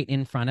stand right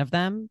in front of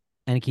them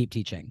and keep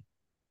teaching.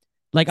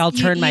 Like I'll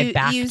turn my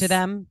back to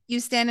them.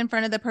 You stand in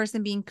front of the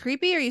person being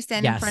creepy, or you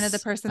stand in front of the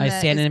person? I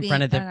stand in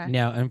front of the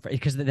no,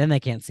 because then they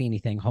can't see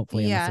anything.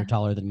 Hopefully, unless they're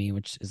taller than me,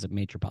 which is a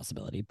major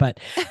possibility. But,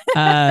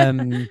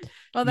 well,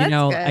 that's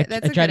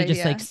good. I try to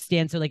just like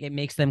stand so like it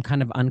makes them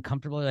kind of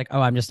uncomfortable. Like,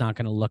 oh, I'm just not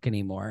going to look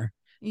anymore.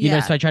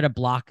 So I try to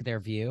block their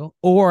view,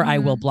 or I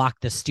will block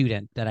the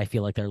student that I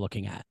feel like they're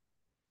looking at.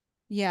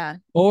 Yeah.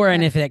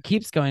 And if that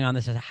keeps going on,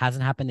 this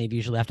hasn't happened. They've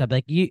usually left. I'm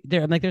like,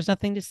 I'm like, there's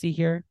nothing to see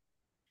here.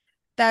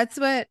 That's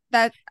what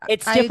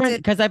it's different,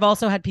 because I've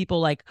also had people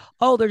like,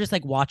 oh, they're just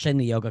like watching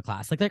the yoga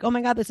class. Like, oh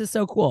my God, this is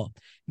so cool.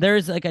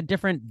 There's like a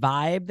different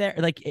vibe there.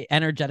 Like it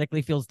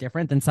energetically feels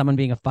different than someone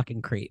being a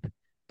fucking creep.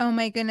 Oh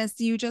my goodness.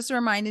 You just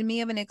reminded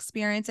me of an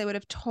experience I would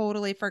have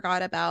totally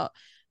forgot about.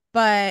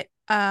 But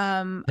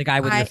the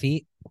guy with your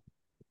feet?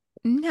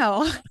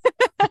 No.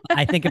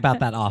 I think about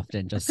that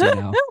often, just so you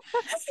know.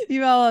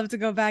 You all have to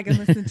go back and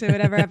listen to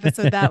whatever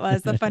episode that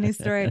was. The funny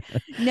story.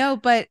 No,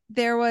 but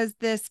there was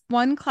this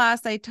one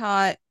class I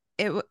taught.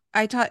 It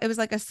was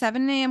like a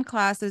 7 a.m.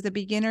 class. It was a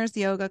beginner's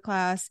yoga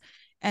class.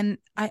 And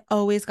I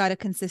always got a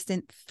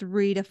consistent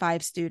 3 to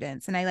 5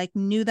 students. And I like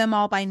knew them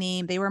all by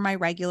name. They were my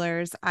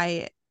regulars.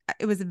 It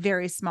was a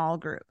very small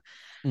group.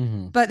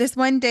 But this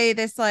one day,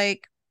 this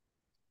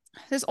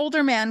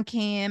older man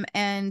came,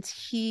 and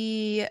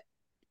he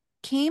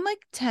came like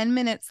 10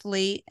 minutes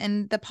late,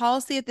 and the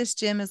policy at this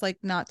gym is like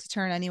not to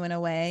turn anyone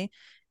away.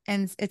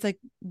 and it's like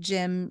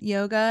gym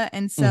yoga.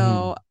 And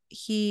so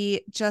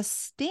he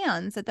just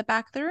stands at the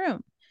back of the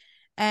room.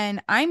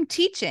 And I'm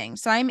teaching.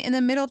 So I'm in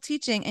the middle of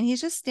teaching and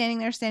he's just standing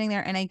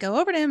there. And I go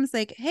over to him. It's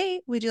like,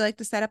 hey, would you like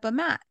to set up a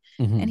mat?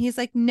 And he's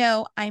like,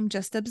 no, I'm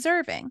just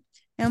observing.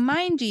 Now,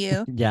 mind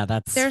you, yeah,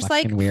 there's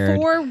like weird.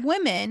 4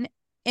 women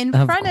in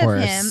front of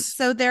him.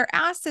 So their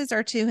asses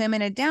are to him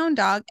in a down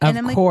dog. And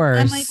I'm like,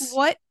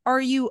 what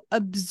are you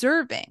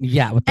observing?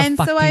 Yeah. What the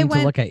fuck do you need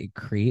to look at, you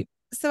creep?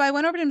 So I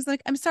went over to him and was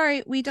like, I'm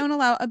sorry, we don't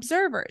allow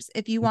observers.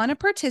 If you want to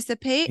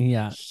participate,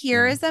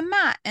 here is a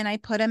mat. And I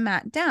put a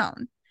mat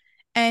down.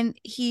 And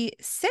he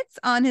sits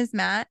on his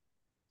mat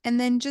and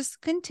then just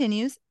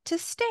continues to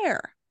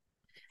stare.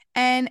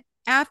 And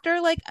after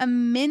like a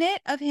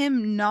minute of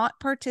him not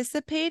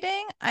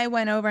participating, I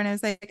went over and I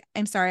was like,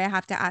 I'm sorry, I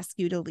have to ask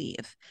you to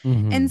leave.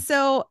 And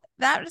so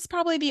that was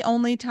probably the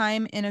only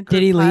time in a group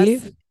Did he class.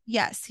 Leave?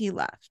 Yes, he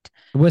left.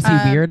 Was he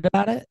weird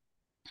about it?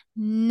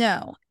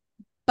 No,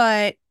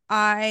 but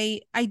I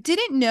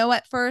didn't know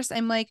at first.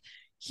 I'm like,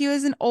 he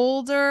was an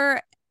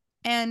older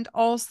and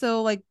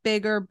also like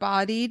bigger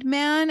bodied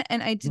man,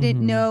 and I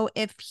didn't know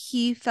if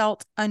he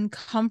felt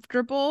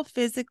uncomfortable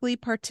physically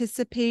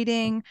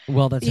participating.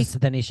 Well, that's just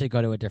then he should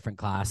go to a different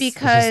class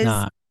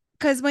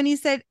because when he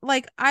said,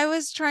 like, I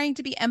was trying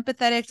to be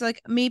empathetic to,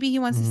 like, maybe he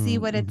wants to see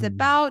what it's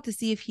about, to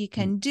see if he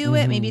can do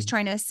it. Maybe he's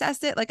trying to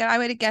assess it. Like, I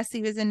would have guessed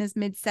he was in his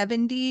mid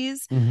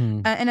 70s.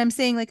 And I'm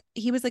saying, like,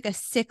 he was like a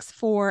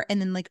 6'4" and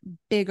then like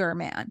bigger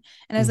man.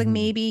 And I was like,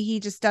 maybe he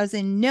just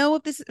doesn't know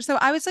if this. So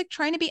I was like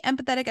trying to be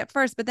empathetic at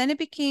first, but then it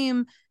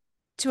became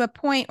to a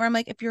point where I'm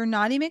like, if you're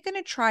not even going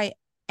to try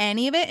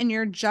any of it and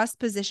you're just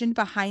positioned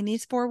behind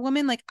these 4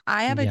 women, like,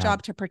 I have a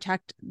job to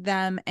protect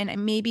them.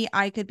 And maybe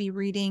I could be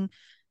reading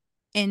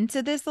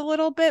into this a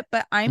little bit,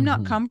 but I'm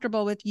not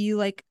comfortable with you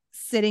like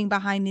sitting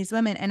behind these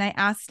women. And I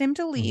asked him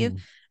to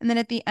leave. And then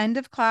at the end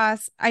of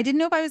class, I didn't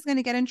know if I was going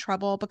to get in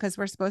trouble because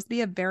we're supposed to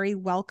be a very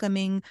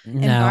welcoming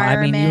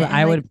environment. I mean,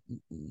 I would,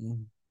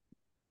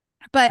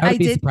 but I would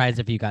be surprised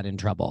if you got in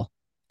trouble.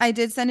 I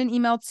did send an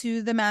email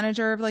to the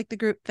manager of like the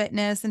group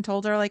fitness and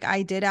told her, like,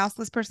 I did ask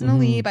this person to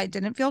leave. I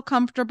didn't feel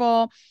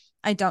comfortable.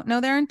 I don't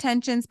know their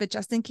intentions, but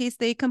just in case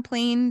they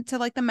complain to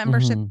like the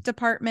membership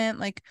department,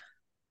 like,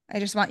 I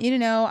just want you to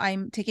know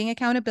I'm taking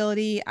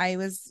accountability. I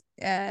was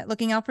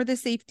looking out for the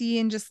safety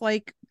and just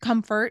like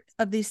comfort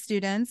of these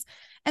students.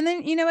 And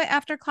then, you know what,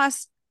 after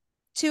class,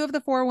 2 of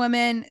the 4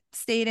 women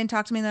stayed and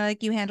talked to me. And they're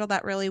like, you handled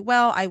that really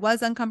well. I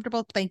was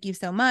uncomfortable. Thank you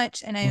so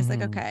much. And I was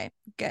like, okay,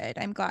 good.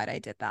 I'm glad I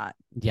did that.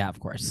 Yeah, of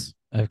course.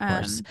 Of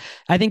course.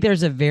 I think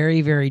there's a very,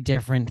 very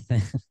different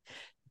thing.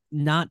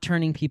 Not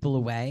turning people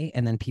away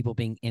and then people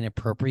being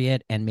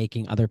inappropriate and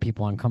making other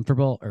people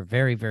uncomfortable are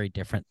very, very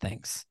different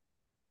things.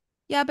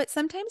 Yeah, but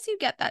sometimes you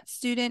get that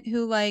student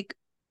who like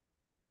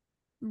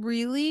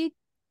really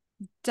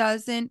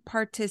doesn't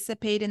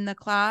participate in the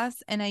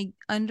class, and I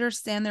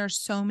understand there are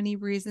so many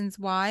reasons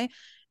why.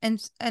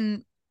 And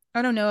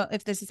I don't know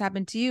if this has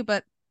happened to you,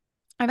 but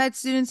I've had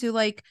students who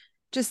like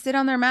just sit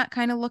on their mat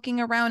kind of looking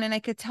around, and I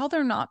could tell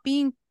they're not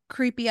being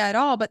creepy at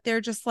all, but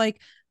they're just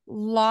like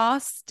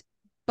lost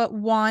but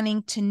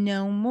wanting to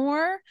know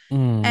more.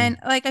 And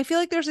like, I feel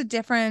like there's a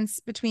difference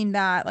between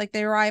that. Like,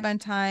 they arrive on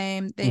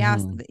time, they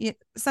ask,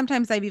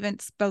 sometimes I've even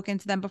spoken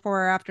to them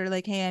before or after,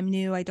 like, hey, I'm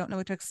new, I don't know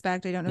what to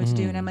expect, I don't know what to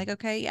do. And I'm like,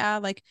 okay, yeah,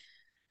 like,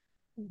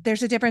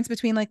 there's a difference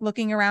between like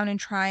looking around and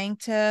trying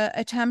to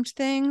attempt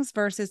things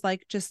versus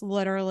like just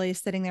literally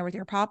sitting there with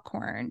your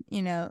popcorn,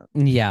 you know.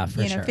 Yeah,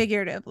 for sure.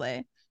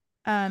 Figuratively.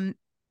 But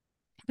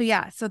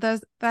yeah, so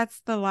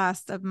that's the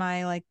last of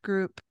my like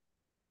group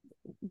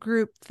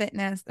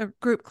fitness or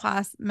group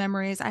class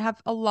memories. I have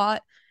a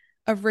lot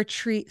of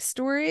retreat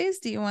stories.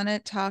 Do you want to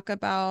talk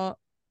about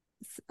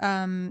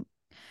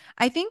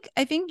I think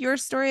your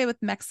story with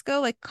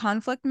Mexico, like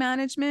conflict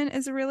management,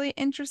 is a really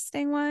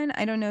interesting one.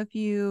 I don't know if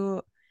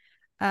you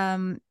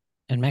in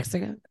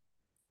Mexico,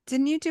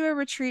 didn't you do a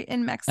retreat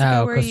in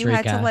Mexico where you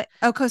had to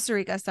like Costa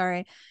Rica,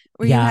 sorry,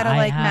 where you had to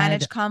like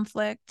manage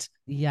conflict?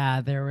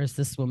 Yeah, there was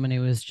this woman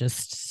who was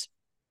just,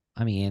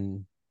 I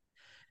mean,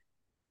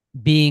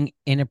 being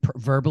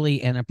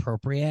verbally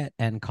inappropriate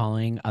and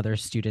calling other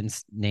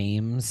students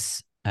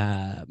names.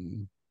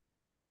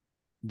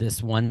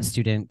 This one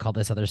student called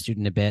this other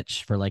student a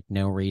bitch for like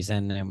no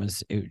reason, and it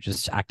was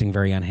just acting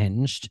very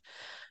unhinged.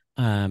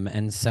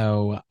 And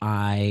so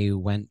I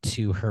went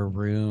to her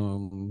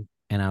room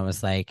and I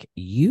was like,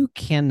 you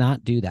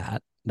cannot do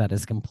that. That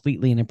is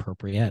completely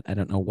inappropriate. I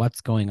don't know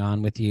what's going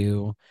on with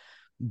you,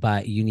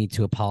 but you need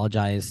to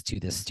apologize to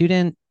this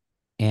student.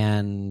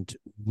 And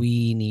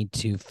we need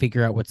to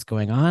figure out what's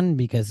going on,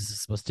 because this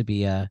is supposed to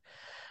be a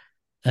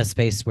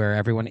space where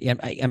everyone,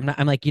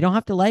 I'm like, you don't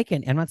have to like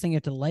it. I'm not saying you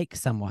have to like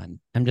someone.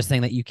 I'm just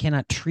saying that you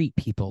cannot treat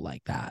people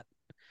like that.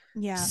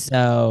 Yeah.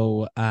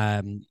 So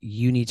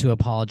you need to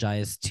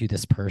apologize to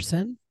this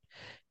person.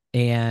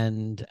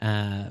 And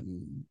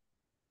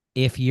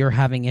if you're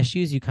having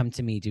issues, you come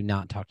to me, do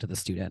not talk to the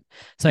student.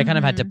 So I kind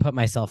of had to put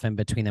myself in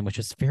between them, which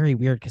was very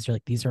weird because you're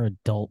like, these are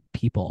adult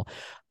people.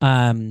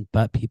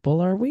 But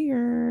people are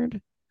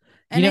weird.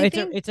 And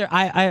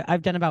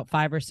I've done about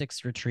 5 or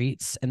 6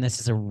 retreats, and this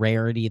is a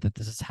rarity that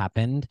this has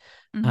happened.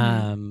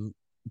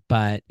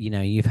 But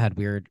you've had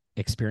weird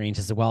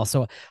experiences as well.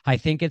 So I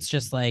think it's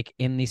just like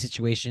in these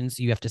situations,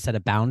 you have to set a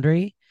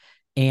boundary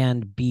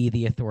and be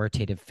the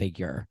authoritative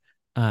figure.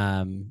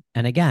 And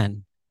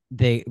again,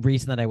 the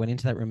reason that I went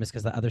into that room is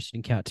because the other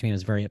student came out to me and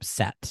was very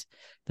upset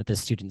that the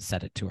student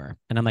said it to her.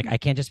 And I'm like, I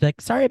can't just be like,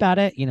 sorry about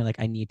it. Like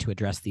I need to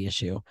address the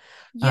issue.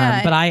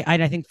 Yeah. But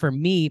I think for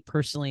me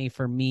personally,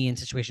 in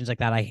situations like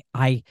that,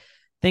 I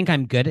think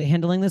I'm good at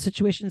handling those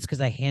situations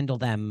because I handle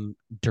them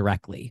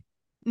directly.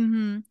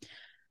 And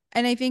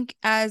I think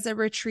as a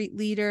retreat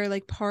leader,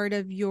 like part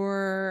of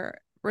your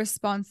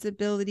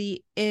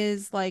responsibility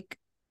is like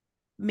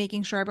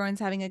making sure everyone's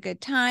having a good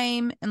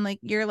time, and like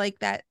you're like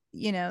that,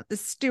 the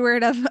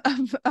steward of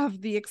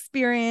the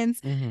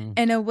experience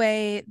in a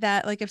way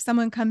that like if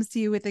someone comes to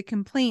you with a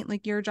complaint,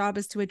 like your job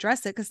is to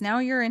address it, because now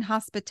you're in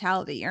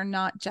hospitality, you're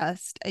not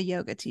just a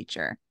yoga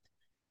teacher.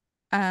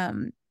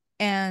 And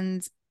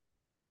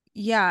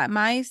yeah,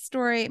 my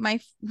story, my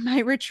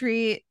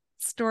retreat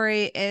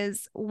story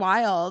is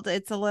wild.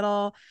 It's a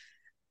little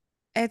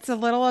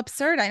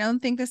absurd. I don't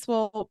think this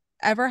will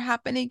ever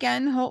happen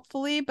again,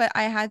 hopefully, but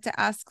I had to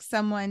ask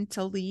someone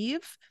to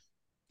leave.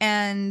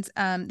 And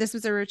this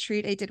was a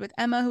retreat I did with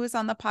Emma, who was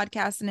on the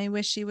podcast, and I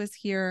wish she was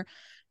here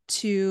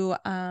to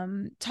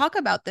talk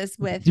about this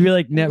with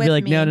me.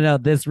 No,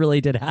 this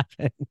really did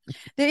happen.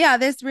 Yeah,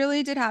 this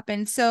really did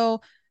happen.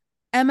 So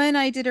Emma and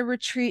I did a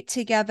retreat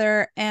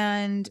together,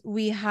 and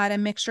we had a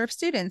mixture of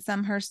students,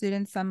 some her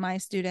students, some my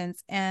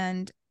students.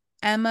 And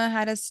Emma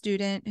had a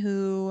student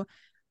who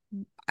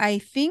I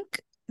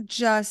think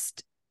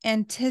just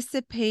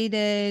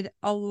anticipated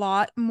a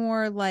lot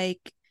more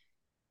like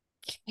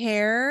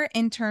care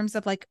in terms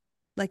of like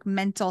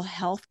mental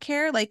health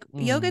care. Like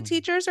yoga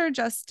teachers are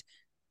just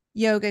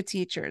yoga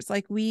teachers.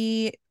 Like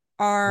we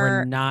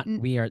are not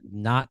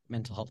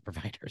mental health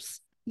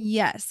providers.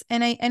 Yes.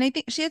 And I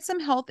think she had some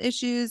health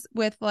issues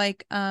with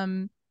like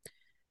gut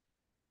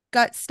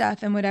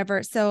stuff and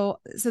whatever. So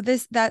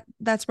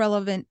that's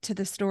relevant to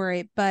the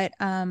story. But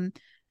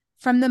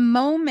from the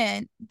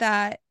moment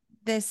that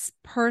this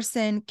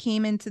person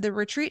came into the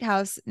retreat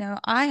house, now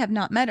I have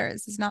not met her.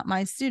 This is not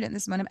my student.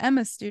 This is one of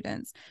Emma's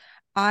students.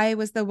 I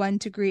was the one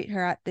to greet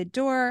her at the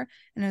door,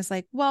 and I was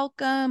like,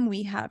 welcome,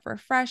 we have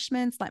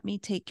refreshments, let me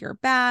take your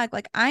bag.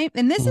 Like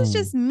and this is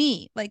just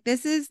me. Like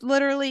this is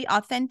literally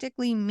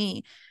authentically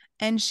me.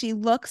 And she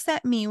looks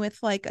at me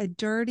with like a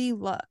dirty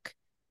look,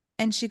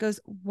 and she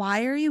goes,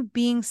 why are you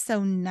being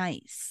so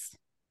nice?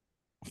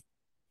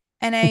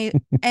 And I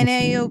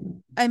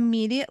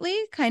immediately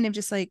kind of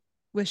just like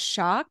was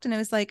shocked, and I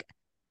was like,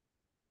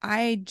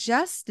 I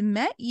just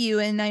met you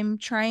and I'm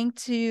trying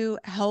to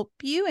help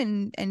you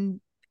and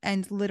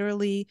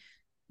literally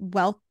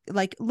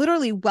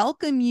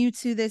welcome you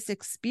to this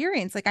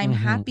experience. Like I'm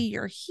happy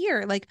you're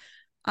here. Like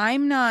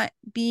I'm not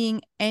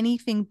being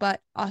anything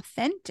but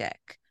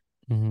authentic.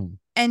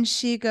 And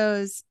she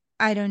goes,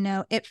 I don't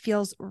know, it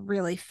feels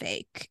really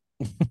fake.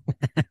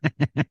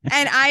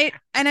 and I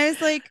was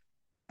like,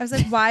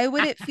 why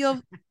would it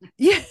feel?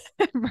 Yeah,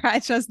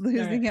 Brad's just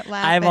losing it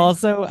laughing.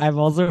 I've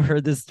also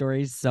heard this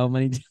story so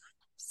many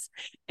times,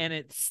 and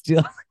it's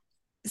still.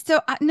 So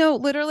no,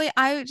 literally,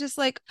 I just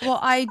like, well,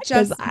 I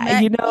just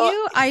met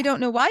you. I don't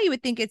know why you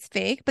would think it's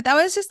fake, but that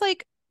was just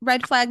like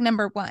red flag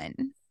number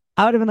 1.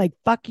 I would have been like,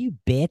 "Fuck you,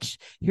 bitch!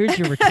 Here's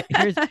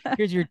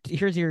your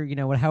here's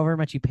your however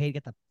much you paid.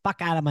 Get the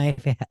fuck out of my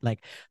face!"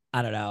 Like,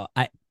 I don't know.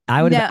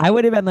 I would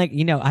have been like,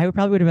 I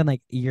probably would have been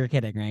like, "You're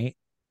kidding, right?"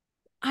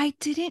 I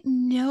didn't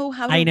know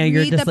how to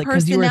read the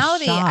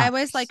personality. I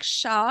was like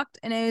shocked,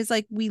 and it was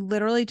like, we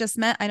literally just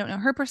met. I don't know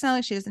her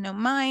personality. She doesn't know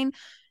mine.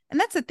 And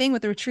that's the thing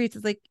with the retreats,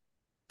 is like,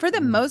 for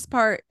the most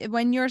part,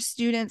 when your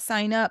students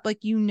sign up,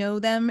 like, you know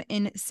them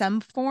in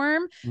some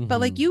form, but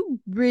like you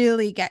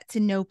really get to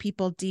know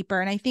people deeper.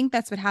 And I think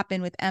that's what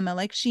happened with Emma.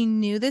 Like she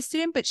knew this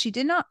student, but she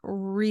did not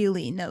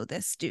really know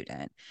this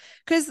student.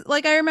 Cause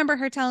like, I remember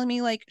her telling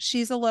me like,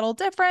 she's a little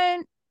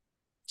different.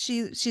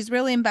 She's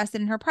really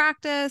invested in her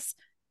practice.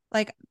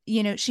 Like,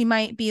 she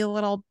might be a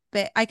little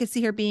bit, I could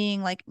see her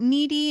being like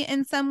needy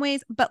in some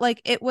ways, but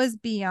like it was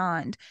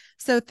beyond.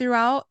 So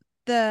throughout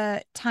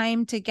the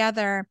time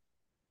together,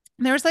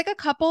 there was like a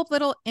couple of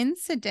little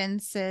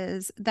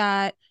incidences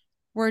that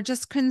were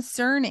just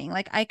concerning.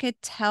 Like I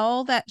could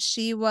tell that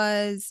she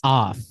was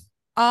off.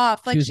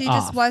 Like she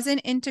just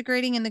wasn't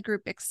integrating in the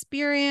group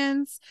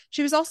experience.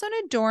 She was also in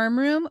a dorm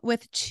room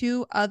with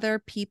 2 other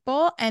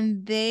people,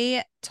 and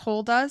they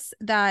told us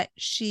that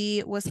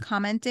she was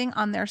commenting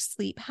on their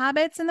sleep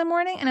habits in the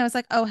morning. And I was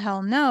like, oh,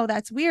 hell no,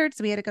 that's weird.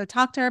 So we had to go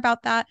talk to her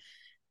about that.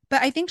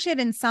 But I think she had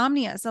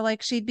insomnia. So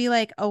like she'd be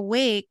like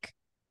awake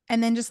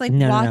and then just like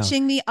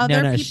watching the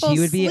other people she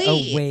would sleep.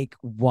 Be awake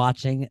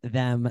watching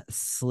them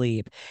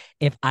sleep.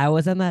 If I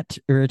was on that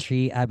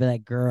retreat, I'd be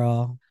like,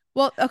 girl.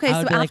 Well, okay,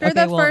 so after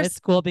the first, it's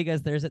cool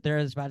because there's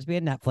about to be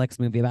a Netflix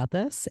movie about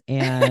this,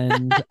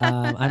 and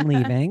I'm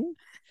leaving.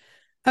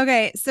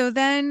 Okay, so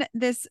then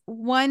this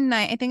one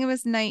night, I think it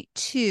was night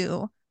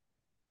 2,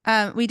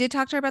 We did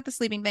talk to her about the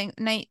sleeping thing.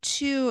 Night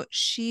 2,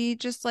 she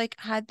just like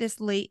had this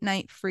late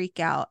night freak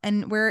out.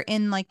 And we're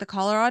in like the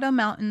Colorado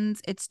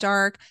mountains. It's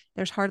dark.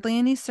 There's hardly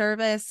any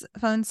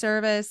phone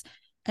service.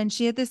 And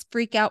she had this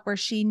freak out where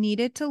she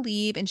needed to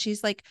leave. And she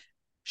was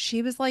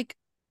like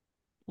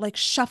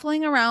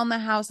shuffling around the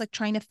house, like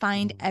trying to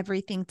find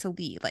everything to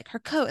leave, like her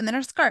coat and then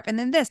her scarf and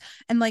then this.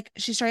 And like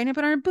she's trying to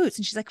put on her boots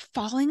and she's like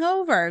falling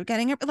over,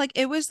 getting it. Like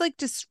it was like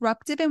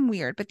disruptive and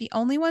weird. But the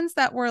only ones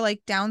that were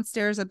like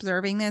downstairs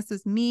observing this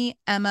was me,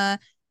 Emma,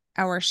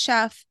 our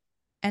chef,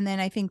 and then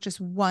I think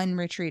just one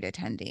retreat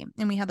attendee.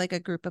 And we had like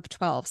a group of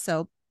 12.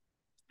 So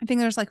I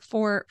think there's like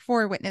four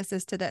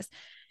witnesses to this.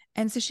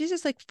 And so she's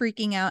just like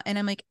freaking out. And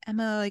I'm like,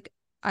 Emma, like,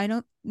 I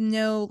don't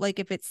know, like,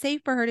 if it's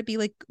safe for her to be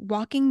like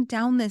walking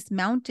down this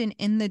mountain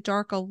in the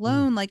dark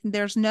alone. Like,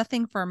 there's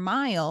nothing for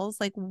miles.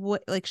 Like,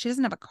 what, like, she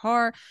doesn't have a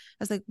car. I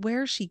was like,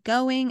 where is she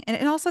going?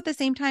 And also at the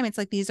same time, it's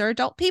like, these are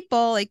adult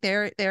people. Like,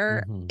 they're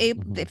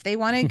able, if they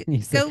want to go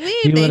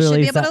leave, they should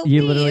be able to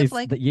leave.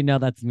 Like, you know,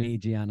 that's me,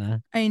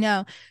 Gianna. I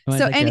know.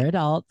 So, they're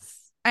adults.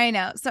 I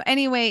know. So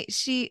anyway,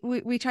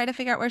 we try to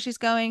figure out where she's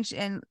going,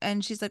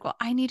 and she's like, well,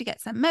 I need to get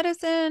some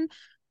medicine.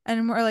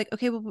 And we're like,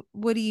 okay, well,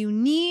 what do you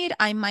need?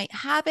 I might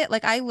have it.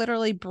 Like, I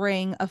literally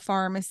bring a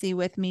pharmacy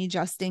with me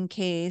just in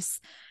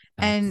case.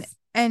 And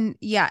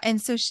yeah.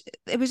 And so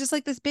it was just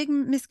like this big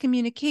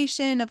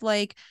miscommunication of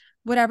like,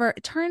 whatever.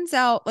 It turns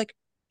out like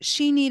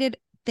she needed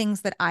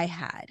things that I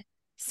had.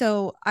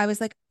 So I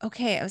was like,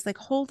 okay, I was like,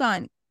 hold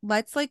on,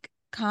 let's like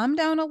calm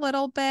down a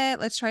little bit.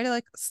 Let's try to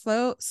like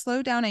slow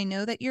down. I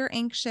know that you're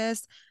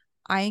anxious.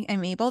 I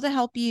am able to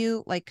help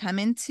you. Like, come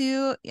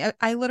into,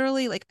 I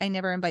literally, like, I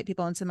never invite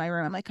people into my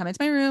room. I'm like, come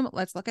into my room.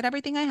 Let's look at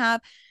everything I have.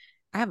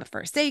 I have a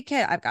first aid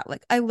kit. I've got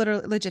like, I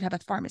literally legit have a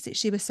pharmacy.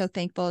 She was so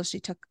thankful. She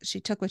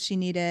took what she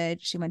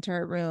needed. She went to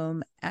her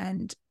room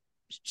and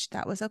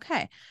that was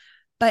okay.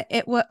 But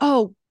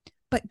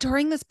but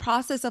during this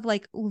process of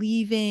like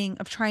leaving,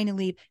 of trying to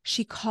leave,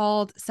 she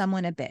called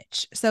someone a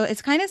bitch. So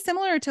it's kind of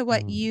similar to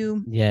what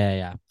you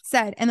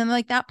said. And then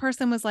like that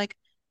person was like,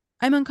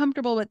 I'm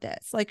uncomfortable with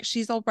this. Like,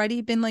 she's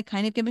already been like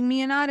kind of giving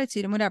me an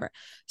attitude and whatever.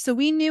 So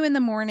we knew in the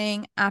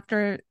morning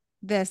after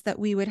this that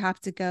we would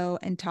have to go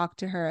and talk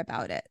to her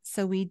about it.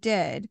 So we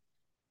did.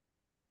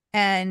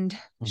 And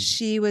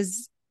she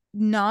was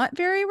not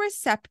very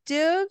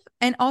receptive.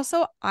 And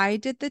also I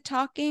did the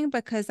talking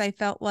because I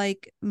felt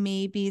like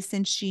maybe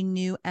since she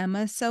knew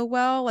Emma so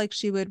well, like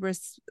she would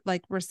respect,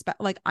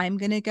 like, I'm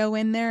going to go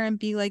in there and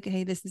be like,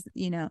 hey, this is,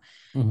 you know,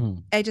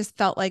 I just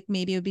felt like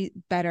maybe it would be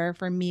better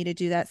for me to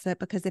do that. So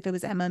because if it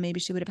was Emma,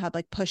 maybe she would have had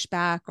like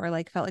pushback or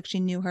like felt like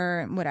she knew her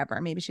and whatever.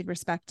 Maybe she'd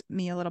respect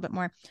me a little bit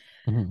more.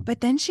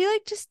 But then she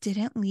like just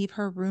didn't leave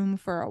her room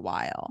for a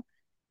while.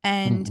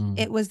 And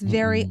it was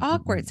very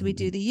awkward. So we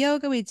do the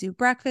yoga, we do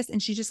breakfast,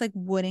 and she just like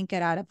wouldn't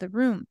get out of the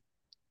room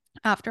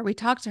after we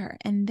talked to her.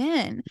 And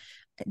then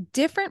a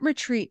different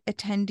retreat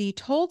attendee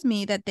told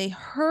me that they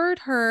heard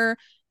her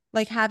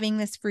like having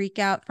this freak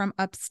out from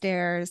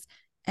upstairs,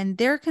 and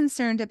they're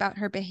concerned about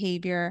her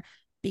behavior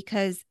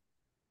because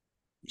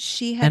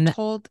she had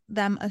told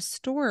them a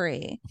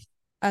story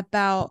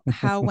about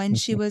how when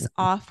she was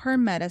off her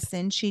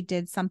medicine, she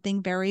did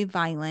something very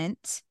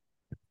violent.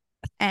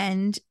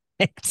 And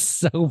it's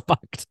so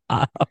fucked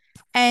up.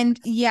 And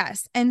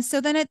yes. And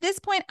so then at this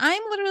point,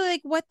 I'm literally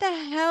like, what the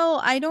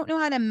hell? I don't know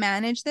how to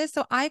manage this.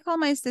 So I call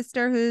my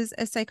sister, who's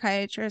a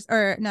psychiatrist,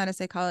 or not a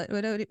psychologist,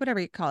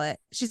 whatever you call it.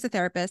 She's a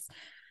therapist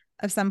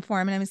of some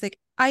form. And I was like,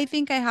 I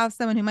think I have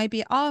someone who might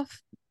be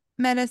off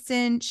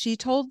medicine. She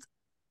told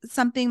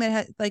something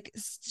that like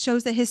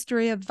shows a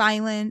history of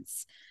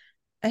violence,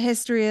 a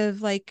history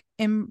of like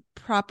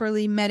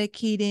improperly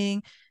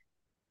medicating.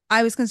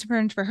 I was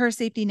concerned for her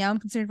safety. Now I'm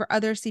concerned for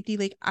other safety.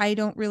 Like, I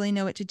don't really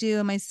know what to do.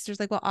 And my sister's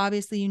like, well,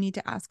 obviously you need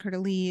to ask her to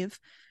leave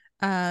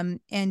and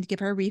give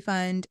her a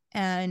refund.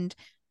 And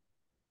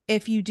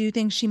if you do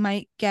think she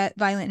might get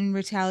violent and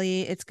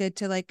retaliate, it's good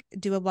to like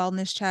do a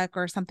wellness check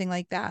or something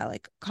like that.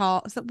 Like,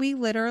 call. So we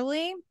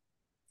literally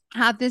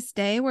had this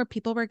day where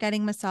people were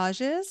getting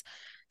massages.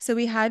 So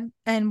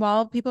and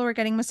while people were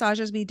getting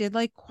massages, we did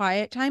like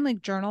quiet time,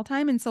 like journal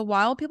time. And so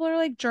while people are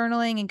like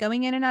journaling and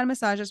going in and out of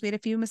massages, we had a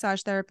few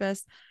massage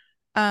therapists.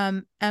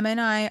 Emma and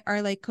I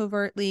are like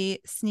covertly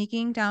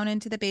sneaking down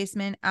into the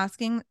basement,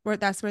 asking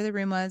that's where the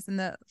room was.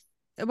 And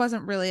it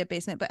wasn't really a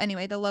basement, but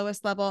anyway, the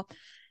lowest level,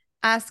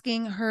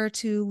 asking her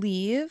to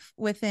leave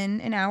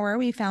within an hour.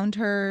 We found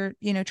her,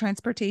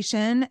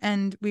 transportation,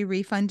 and we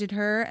refunded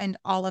her and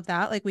all of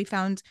that. Like, we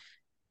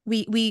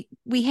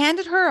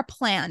handed her a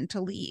plan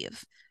to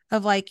leave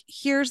of like,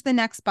 here's the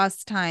next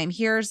bus time.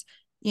 Here's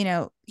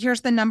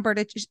the number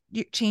to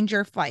change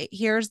your flight.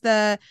 Here's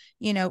the,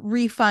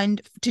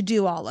 refund to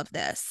do all of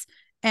this.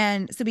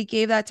 And so we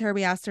gave that to her.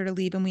 We asked her to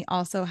leave. And we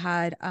also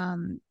had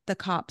the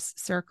cops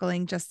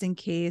circling just in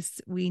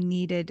case we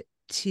needed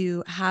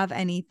to have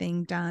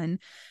anything done.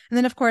 And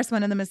then, of course,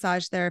 one of the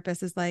massage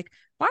therapists is like,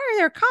 why are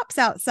there cops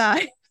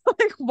outside?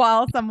 Like,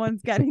 while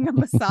someone's getting a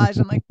massage,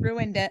 and like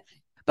ruined it.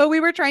 But we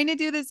were trying to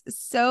do this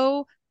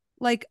so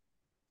like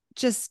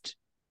just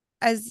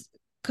as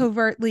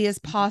covertly as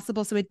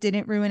possible so it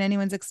didn't ruin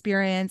anyone's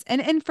experience.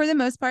 And for the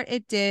most part,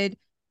 it did.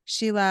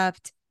 She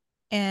left,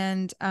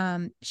 and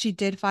she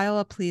did file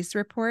a police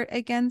report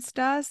against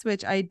us,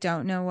 which I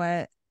don't know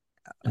what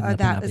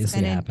that was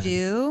going to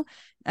do.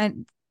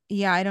 And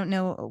yeah, I don't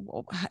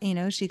know,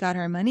 she got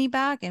her money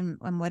back and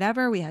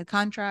whatever. We had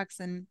contracts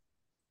and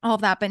all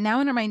of that. But now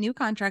under my new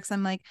contracts,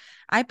 I'm like,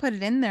 I put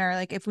it in there.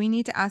 Like, if we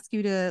need to ask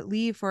you to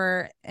leave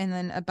and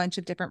then a bunch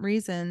of different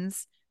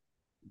reasons,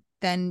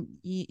 then,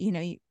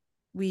 we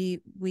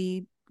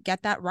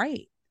get that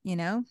right.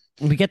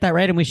 We get that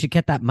right. And we should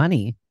get that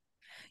money.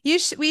 We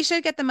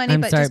should get the money,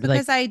 but sorry, just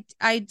because I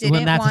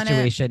didn't want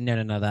situation.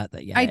 No, that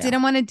yeah. I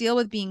didn't want to deal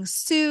with being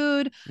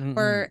sued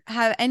or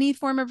have any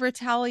form of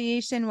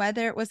retaliation,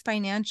 whether it was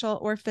financial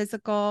or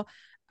physical.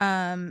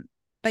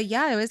 But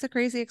yeah, it was a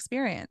crazy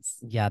experience.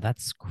 Yeah, I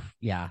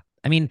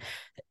mean,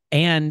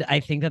 and I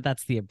think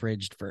that's the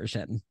abridged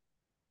version.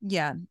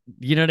 Yeah.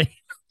 You know what I mean?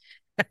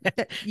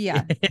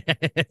 Yeah.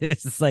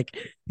 It's just like,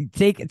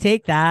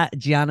 take that.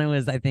 Gianna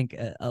was, I think,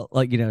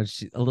 like,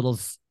 a little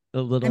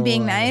and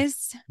being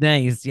nice.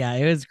 Nice. Yeah,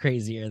 it was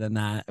crazier than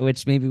that,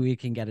 which maybe we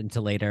can get into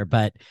later.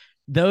 But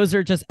those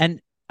are just, and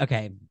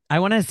okay, I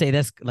want to say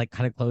this, like,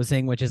 kind of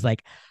closing, which is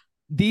like,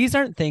 these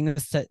aren't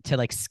things to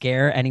like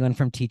scare anyone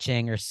from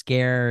teaching or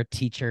scare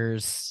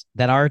teachers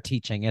that are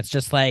teaching. It's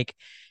just like,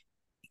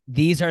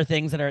 these are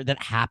things that have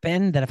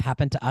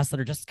happened to us that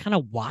are just kind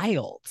of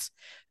wild,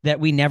 that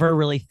we never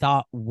really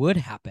thought would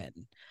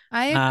happen.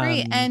 I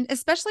agree. And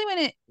especially when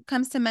it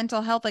comes to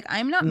mental health, like,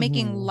 I'm not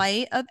making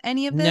light of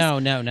any of this. No.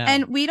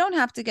 And we don't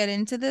have to get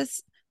into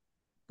this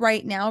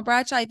right now,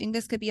 Bradshaw. I think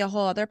this could be a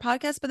whole other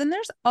podcast, but then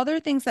there's other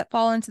things that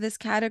fall into this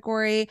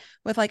category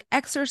with like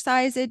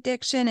exercise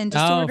addiction and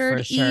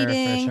disordered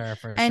eating,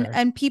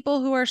 and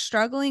people who are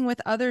struggling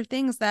with other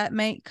things that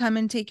might come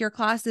and take your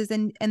classes,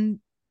 and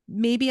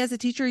maybe as a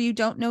teacher, you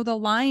don't know the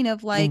line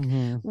of like,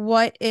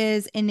 what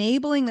is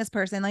enabling this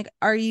person? Like,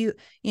 are you,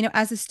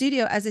 as a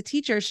studio, as a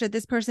teacher, should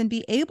this person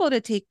be able to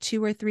take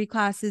 2 or 3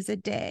 classes a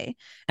day?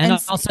 And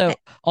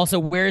also,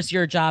 where's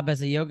your job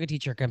as a yoga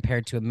teacher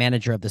compared to a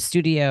manager of the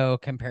studio,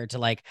 compared to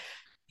like,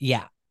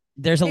 yeah,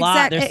 there's a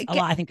lot. There's a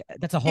lot. I think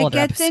that's a whole other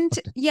episode.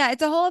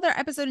 It's a whole other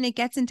episode, and it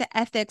gets into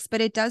ethics, but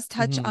it does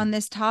touch on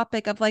this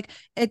topic of like,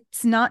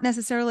 it's not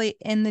necessarily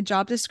in the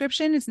job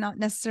description. It's not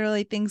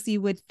necessarily things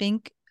you would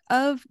think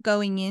of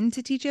going in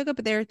to teach yoga,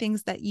 but there are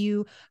things that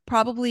you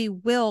probably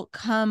will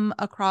come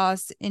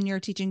across in your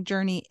teaching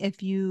journey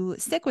if you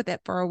stick with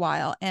it for a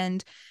while.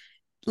 And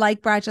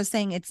like Brad was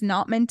saying, it's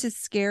not meant to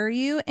scare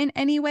you in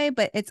any way,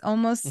 but it's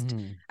almost,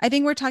 I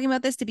think we're talking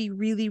about this to be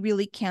really,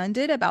 really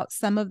candid about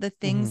some of the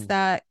things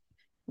that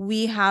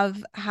we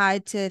have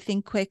had to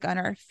think quick on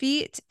our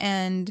feet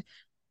and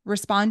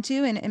respond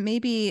to. And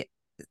maybe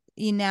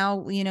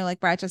like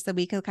Brad just said,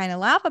 we could kind of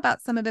laugh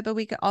about some of it, but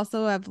we could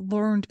also have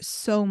learned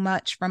so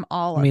much from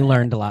all of it. We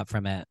learned a lot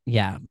from it.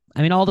 Yeah.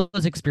 I mean, all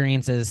those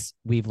experiences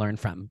we've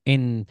learned from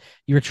in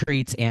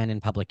retreats and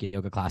in public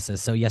yoga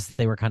classes. So yes,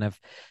 they're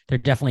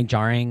definitely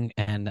jarring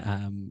and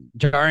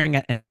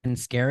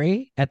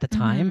scary at the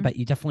time, but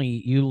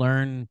you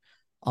learn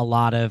a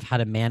lot of how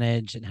to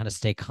manage and how to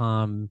stay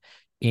calm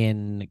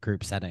in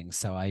group settings.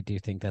 So I do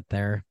think that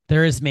there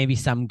is maybe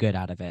some good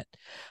out of it.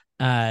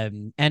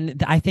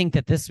 And I think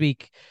that this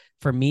week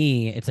for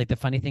me, it's like, the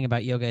funny thing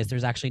about yoga is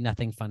there's actually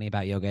nothing funny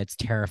about yoga. It's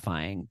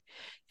terrifying,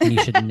 and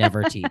you should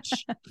never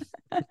teach.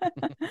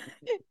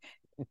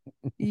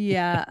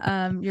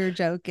 Yeah. You're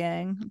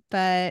joking,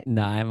 but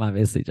no, I'm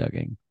obviously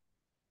joking.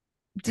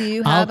 Do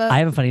you have I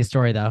have a funny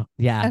story though.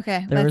 Yeah.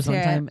 Okay. There was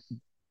one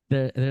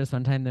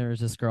time there was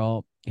this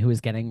girl who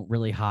was getting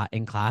really hot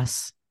in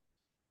class.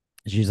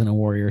 She's in a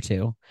Warrior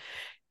too.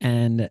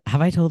 And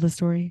have I told the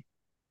story?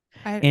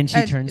 And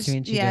she turns to me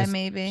and she goes,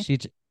 maybe. She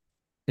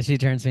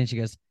turns to me and she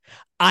goes,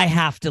 I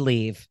have to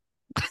leave.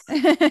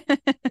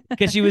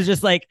 Because she was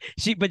just like,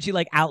 she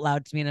like out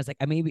loud to me, and I was like,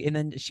 and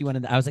then she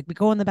went I was like, we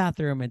go in the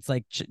bathroom, it's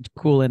like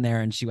cool in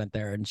there, and she went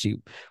there and she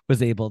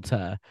was able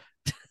to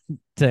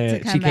she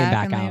came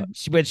back out.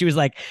 But she was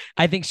like,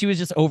 I think she was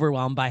just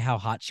overwhelmed by how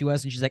hot she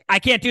was, and she's like, I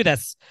can't do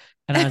this.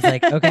 And I was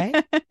like, okay.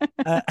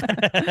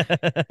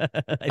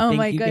 Oh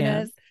my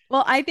goodness.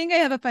 Well, I think I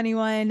have a funny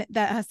one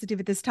that has to do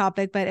with this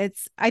topic, but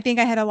I think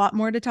I had a lot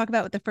more to talk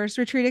about with the first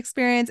retreat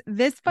experience.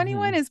 This funny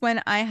one is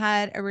when I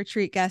had a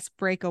retreat guest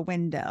break a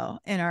window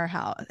in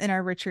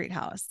our retreat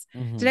house.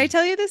 Did I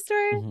tell you this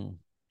story?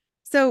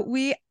 So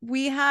we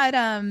had,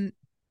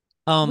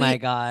 my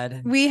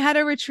God, we had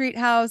a retreat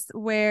house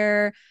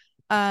where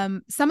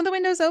some of the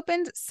windows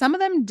opened, some of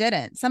them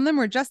didn't. Some of them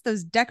were just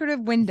those decorative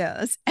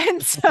windows.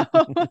 And so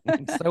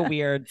it's so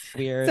weird.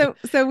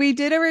 So we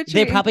did a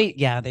retreat.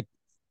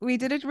 We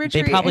did a retreat.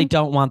 They probably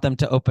don't want them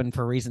to open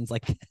for reasons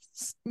like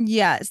this.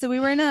 Yeah. So we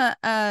were in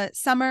a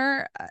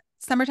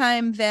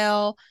summertime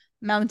Vail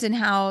mountain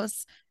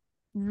house,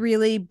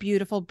 really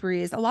beautiful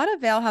breeze. A lot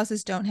of Vail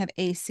houses don't have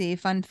AC,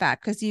 fun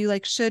fact, because you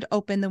like should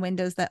open the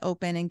windows that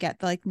open and get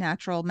the like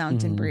natural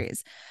mountain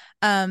breeze.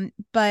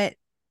 But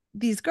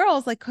these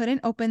girls like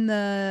couldn't open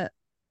the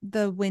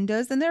the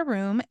windows in their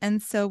room.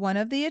 And so one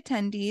of the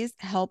attendees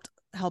helped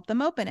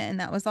them open it, and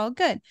that was all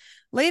good.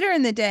 Later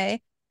in the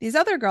day, these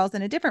other girls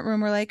in a different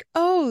room were like,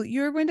 oh,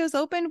 your window's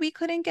open. We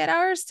couldn't get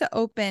ours to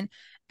open.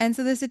 And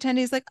so this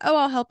attendee is like, oh,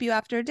 I'll help you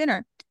after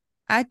dinner.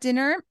 At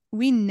dinner,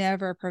 we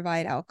never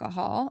provide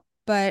alcohol,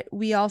 but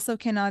we also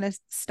cannot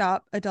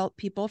stop adult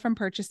people from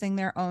purchasing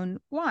their own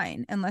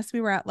wine unless we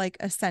were at like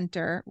a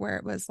center where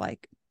it was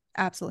like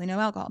absolutely no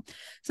alcohol.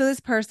 So this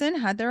person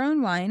had their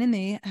own wine and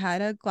they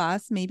had a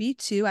glass, maybe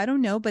two, I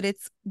don't know, but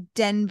it's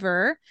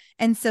Denver.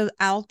 And so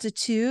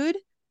altitude,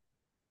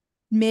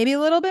 maybe a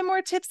little bit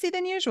more tipsy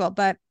than usual,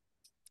 but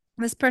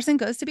this person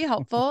goes to be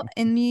helpful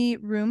in the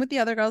room with the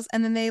other girls.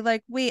 And then they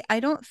like, wait, I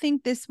don't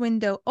think this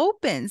window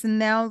opens. And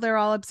now they're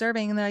all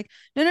observing and they're like,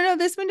 no,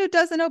 this window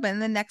doesn't open.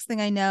 And the next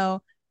thing I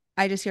know,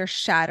 I just hear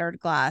shattered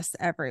glass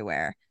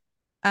everywhere.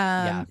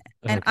 And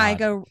I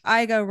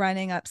go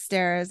running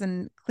upstairs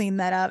and clean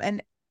that up.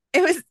 And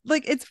it was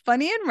like, it's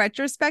funny in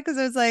retrospect because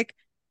it was like,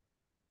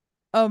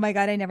 oh my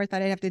God, I never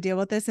thought I'd have to deal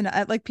with this. And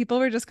like people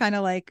were just kind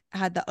of like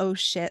had the oh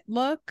shit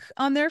look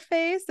on their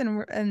face.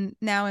 And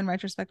now in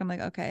retrospect, I'm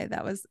like, okay,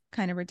 that was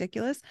kind of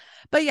ridiculous.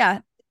 But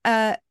yeah,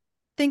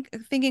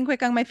 thinking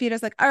quick on my feet, I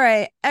was like, all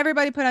right,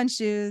 everybody put on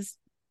shoes,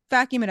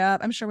 vacuum it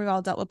up. I'm sure we've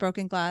all dealt with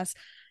broken glass.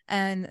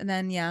 And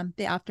then, yeah,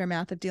 the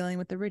aftermath of dealing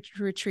with the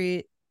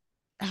retreat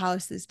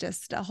house is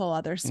just a whole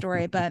other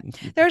story, but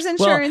there's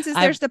insurances,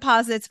 there's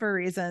deposits for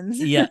reasons.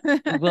 Yeah.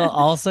 Well,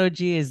 also,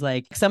 is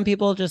like some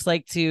people just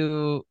like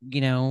to,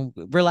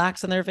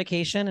 relax on their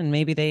vacation, and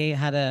maybe they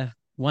had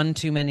one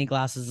too many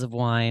glasses of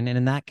wine. And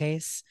in that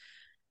case,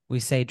 we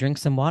say, drink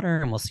some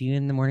water and we'll see you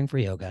in the morning for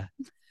yoga.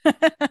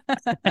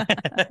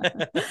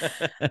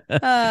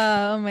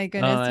 Oh my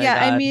goodness. Oh my God.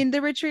 I mean,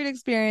 the retreat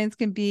experience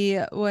can be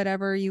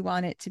whatever you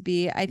want it to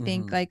be. I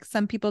think like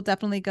some people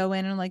definitely go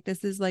in and like,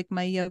 this is like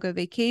my yoga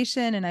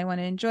vacation and I want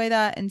to enjoy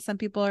that. And some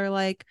people are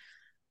like,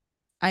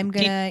 I'm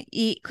gonna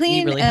eat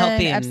clean, really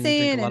and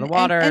abstain, and, a lot of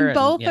water, and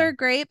both are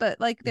great,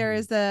 but like there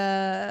is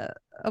a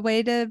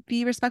way to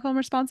be respectful and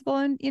responsible,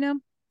 and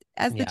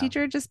as the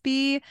teacher, just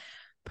be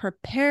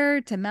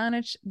prepared to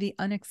manage the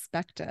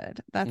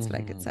unexpected. That's what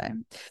I could say.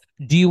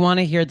 Do you want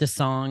to hear the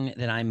song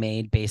that I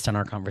made based on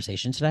our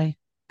conversation today?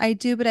 I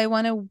do, but I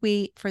want to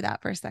wait for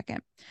that for a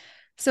second.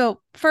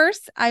 So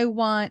first, I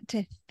want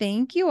to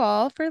thank you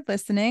all for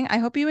listening. I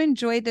hope you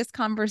enjoyed this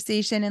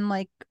conversation and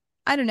like,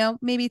 I don't know,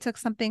 maybe took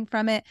something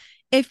from it.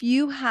 If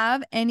you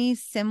have any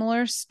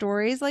similar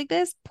stories like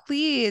this,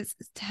 please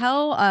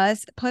tell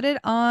us, put it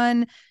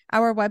on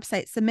our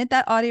website, submit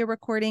that audio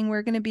recording.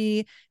 We're going to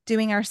be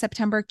doing our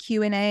September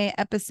Q&A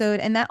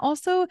episode. And that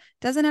also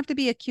doesn't have to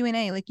be a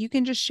Q&A. Like you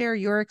can just share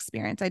your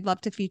experience. I'd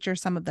love to feature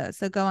some of those.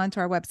 So go onto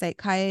our website,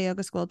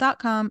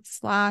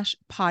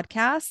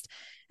 kayayogaschool.com/podcast.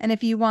 And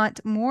if you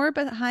want more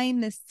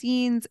behind the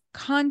scenes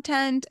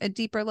content, a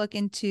deeper look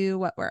into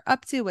what we're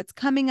up to, what's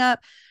coming up,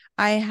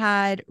 I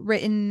had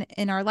written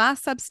in our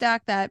last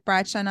Substack that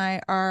Bradshaw and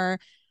I are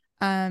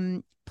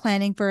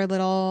planning for a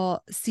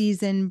little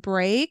season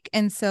break.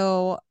 And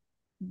so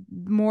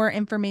more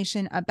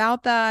information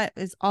about that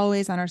is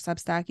always on our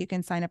Substack. You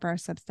can sign up for our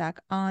Substack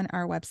on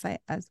our website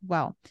as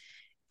well.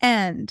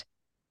 And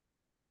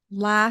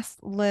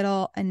last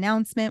little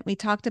announcement, we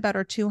talked about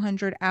our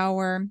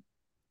 200-hour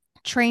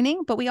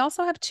training, but we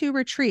also have 2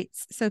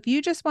 retreats. So if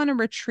you just want to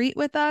retreat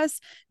with us,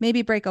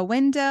 maybe break a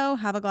window,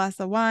 have a glass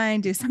of wine,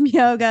 do some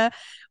yoga,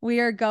 we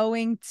are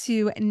going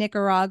to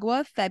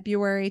Nicaragua,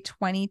 February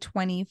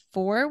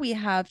 2024. We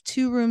have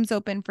 2 rooms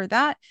open for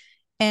that.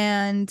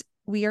 And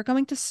we are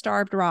going to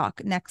Starved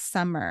Rock next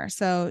summer.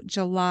 So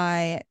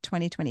July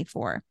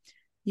 2024.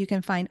 You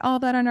can find all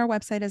that on our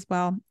website as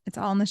well. It's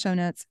all in the show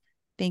notes.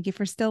 Thank you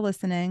for still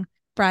listening.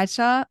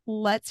 Bradshaw,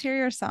 let's hear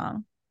your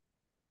song.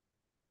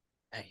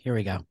 Here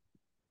we go.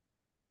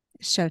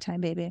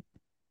 Showtime, baby.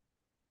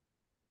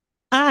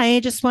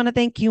 I just want to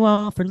thank you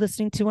all for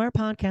listening to our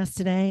podcast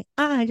today.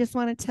 I just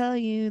want to tell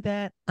you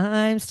that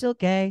I'm still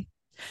gay.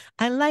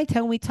 I liked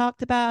how we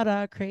talked about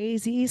our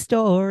crazy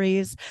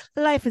stories.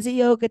 Life as a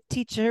yoga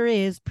teacher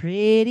is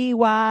pretty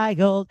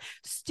wild.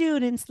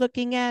 Students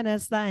looking at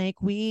us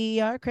like we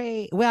are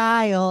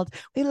wild.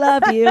 We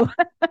love you.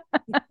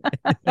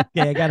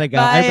 Okay, I gotta go.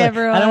 Bye,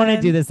 everyone. I don't want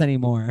to do this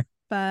anymore.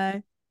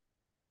 Bye.